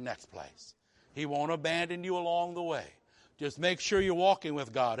through to the next place. He won't abandon you along the way. Just make sure you're walking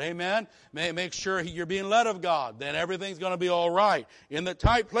with God. Amen? Make sure you're being led of God. Then everything's going to be all right. In the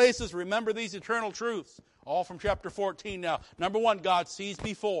tight places, remember these eternal truths. All from chapter 14 now. Number 1, God sees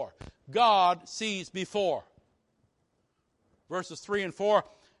before. God sees before. Verses 3 and 4,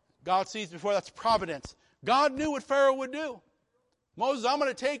 God sees before. That's providence. God knew what Pharaoh would do. Moses, I'm going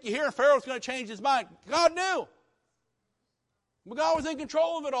to take you here, and Pharaoh's going to change his mind. God knew. But God was in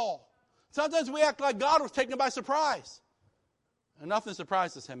control of it all. Sometimes we act like God was taken by surprise. And nothing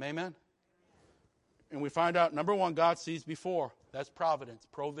surprises him. Amen? And we find out, number 1, God sees before. That's providence,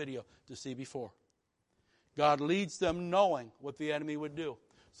 provideo, to see before. God leads them knowing what the enemy would do.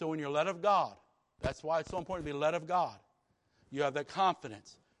 So when you're led of God, that's why it's so important to be led of God. You have that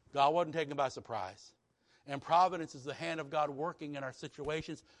confidence. God wasn't taken by surprise. And providence is the hand of God working in our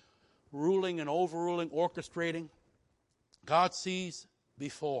situations, ruling and overruling, orchestrating. God sees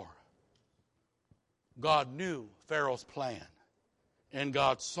before. God knew Pharaoh's plan. And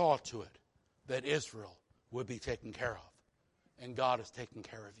God saw to it that Israel would be taken care of. And God is taking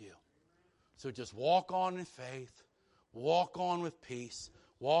care of you. So just walk on in faith. Walk on with peace.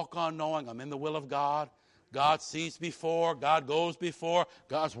 Walk on knowing I'm in the will of God. God sees before. God goes before.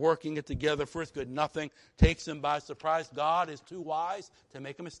 God's working it together for his good. Nothing takes him by surprise. God is too wise to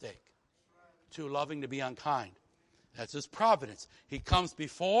make a mistake. Too loving to be unkind. That's his providence. He comes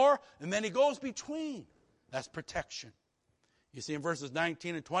before and then he goes between. That's protection. You see in verses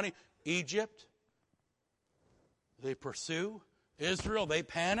 19 and 20, Egypt, they pursue. Israel, they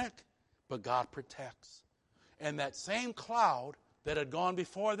panic. But God protects. And that same cloud that had gone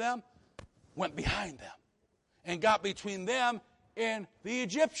before them went behind them. And got between them and the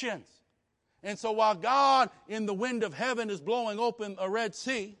Egyptians. And so while God in the wind of heaven is blowing open a Red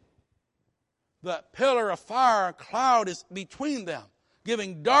Sea, the pillar of fire and cloud is between them,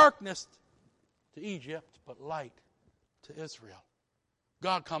 giving darkness to Egypt, but light to Israel.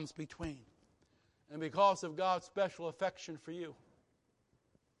 God comes between. And because of God's special affection for you,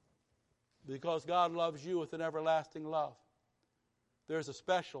 because God loves you with an everlasting love, there's a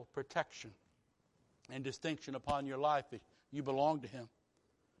special protection and distinction upon your life if you belong to him.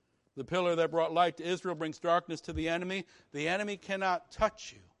 The pillar that brought light to Israel brings darkness to the enemy. The enemy cannot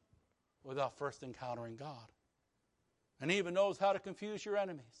touch you without first encountering God. And he even knows how to confuse your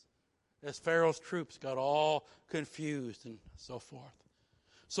enemies. as Pharaoh's troops got all confused and so forth.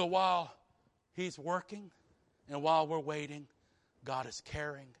 So while he's working and while we're waiting, God is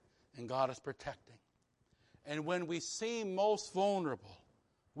caring and God is protecting. And when we seem most vulnerable,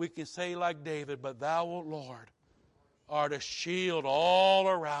 we can say like David, but thou, O Lord, art a shield all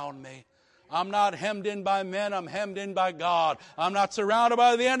around me. I'm not hemmed in by men, I'm hemmed in by God. I'm not surrounded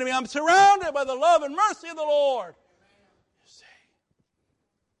by the enemy, I'm surrounded by the love and mercy of the Lord. You see,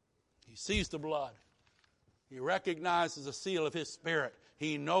 he sees the blood. He recognizes the seal of his Spirit.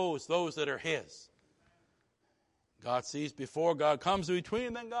 He knows those that are his. God sees before, God comes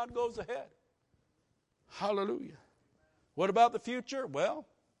between, then God goes ahead. Hallelujah. What about the future? Well,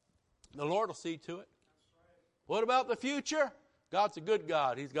 the Lord will see to it. What about the future? God's a good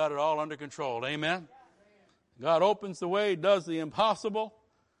God. He's got it all under control. Amen? God opens the way, does the impossible,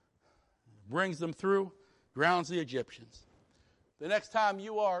 brings them through, drowns the Egyptians. The next time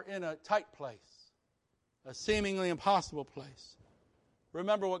you are in a tight place, a seemingly impossible place,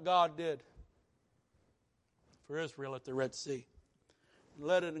 remember what God did for Israel at the Red Sea.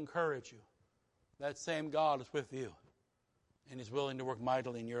 Let it encourage you. That same God is with you, and He's willing to work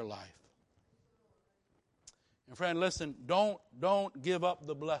mightily in your life. And friend, listen, don't give up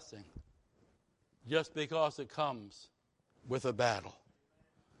the blessing just because it comes with a battle.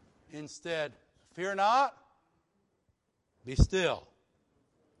 Instead, fear not, be still,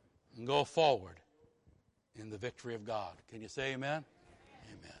 and go forward in the victory of God. Can you say amen?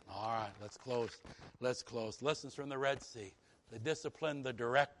 Amen. All right, let's close. Let's close. Lessons from the Red Sea. The discipline, the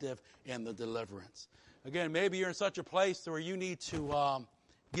directive, and the deliverance. Again, maybe you're in such a place where you need to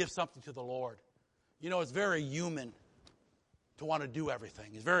give something to the Lord. You know, it's very human to want to do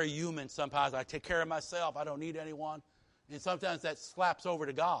everything. It's very human sometimes. I take care of myself. I don't need anyone. And sometimes that slaps over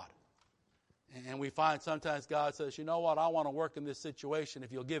to God. And we find sometimes God says, you know what, I want to work in this situation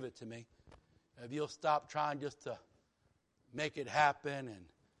if you'll give it to me. If you'll stop trying just to make it happen and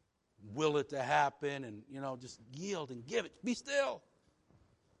will it to happen and, you know, just yield and give it. Be still.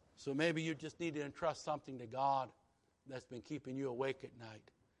 So maybe you just need to entrust something to God that's been keeping you awake at night.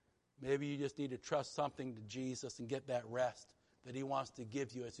 Maybe you just need to trust something to Jesus and get that rest that He wants to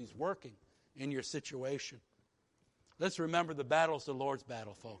give you as He's working in your situation. Let's remember the battle is the Lord's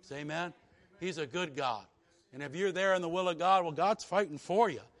battle, folks. Amen? He's a good God. And if you're there in the will of God, well, God's fighting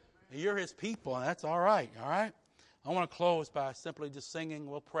for you. And you're His people, and that's all right, all right? I want to close by simply just singing.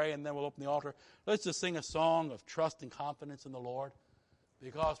 We'll pray, and then we'll open the altar. Let's just sing a song of trust and confidence in the Lord.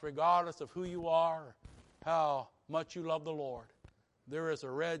 Because regardless of who you are, or how much you love the Lord, there is a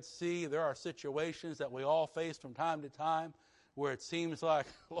Red Sea. There are situations that we all face from time to time where it seems like,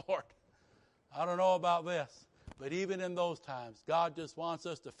 Lord, I don't know about this. But even in those times, God just wants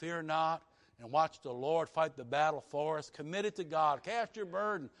us to fear not and watch the Lord fight the battle for us. Commit it to God. Cast your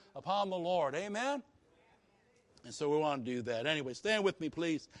burden upon the Lord. Amen? And so we want to do that. Anyway, stand with me,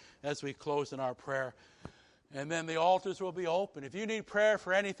 please, as we close in our prayer. And then the altars will be open. If you need prayer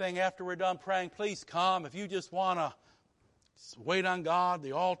for anything after we're done praying, please come. If you just want to wait on God,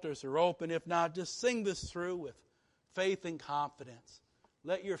 the altars are open. If not, just sing this through with faith and confidence.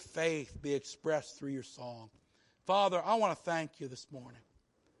 Let your faith be expressed through your song. Father, I want to thank you this morning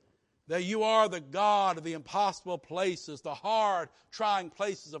that you are the God of the impossible places, the hard, trying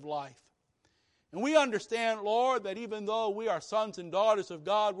places of life. And we understand, Lord, that even though we are sons and daughters of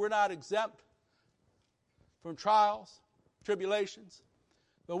God, we're not exempt from trials, tribulations.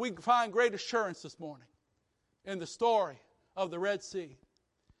 But we find great assurance this morning in the story of the Red Sea.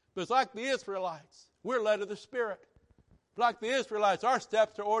 Because like the Israelites, we're led of the Spirit. Like the Israelites, our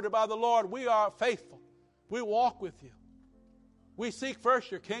steps are ordered by the Lord. We are faithful. We walk with you. We seek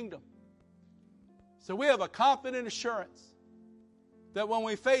first your kingdom. So we have a confident assurance that when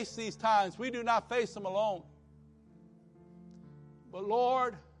we face these times, we do not face them alone. But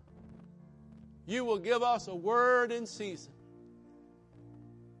Lord, you will give us a word in season.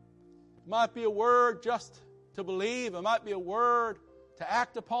 It might be a word just to believe. It might be a word to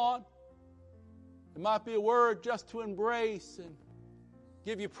act upon. It might be a word just to embrace and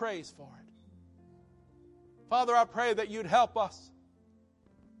give you praise for it. Father, I pray that you'd help us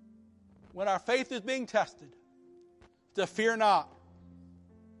when our faith is being tested to fear not.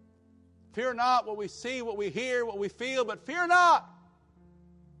 Fear not what we see, what we hear, what we feel, but fear not.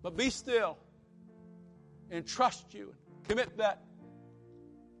 But be still and trust you. Commit that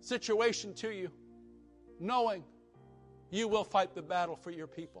situation to you, knowing you will fight the battle for your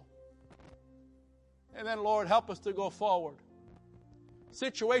people. And then, Lord, help us to go forward.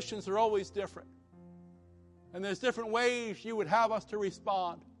 Situations are always different. And there's different ways you would have us to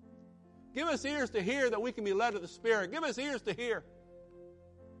respond. Give us ears to hear that we can be led of the Spirit. Give us ears to hear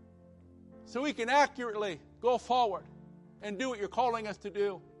so we can accurately go forward and do what you're calling us to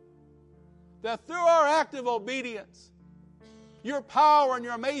do. That through our active obedience, your power and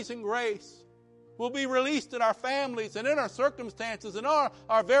your amazing grace will be released in our families and in our circumstances and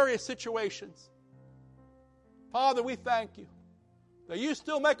our various situations. Father, we thank you that you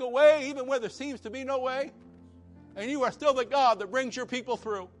still make a way even where there seems to be no way. And you are still the God that brings your people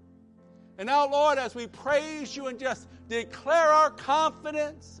through. And now, Lord, as we praise you and just declare our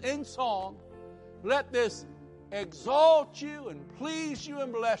confidence in song, let this exalt you and please you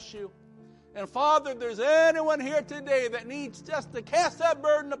and bless you. And Father, if there's anyone here today that needs just to cast that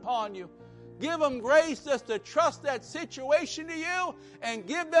burden upon you, give them grace just to trust that situation to you and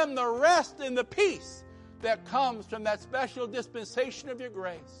give them the rest and the peace that comes from that special dispensation of your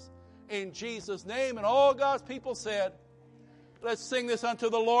grace. In Jesus' name, and all God's people said, let's sing this unto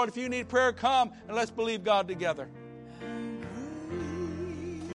the Lord. If you need prayer, come and let's believe God together.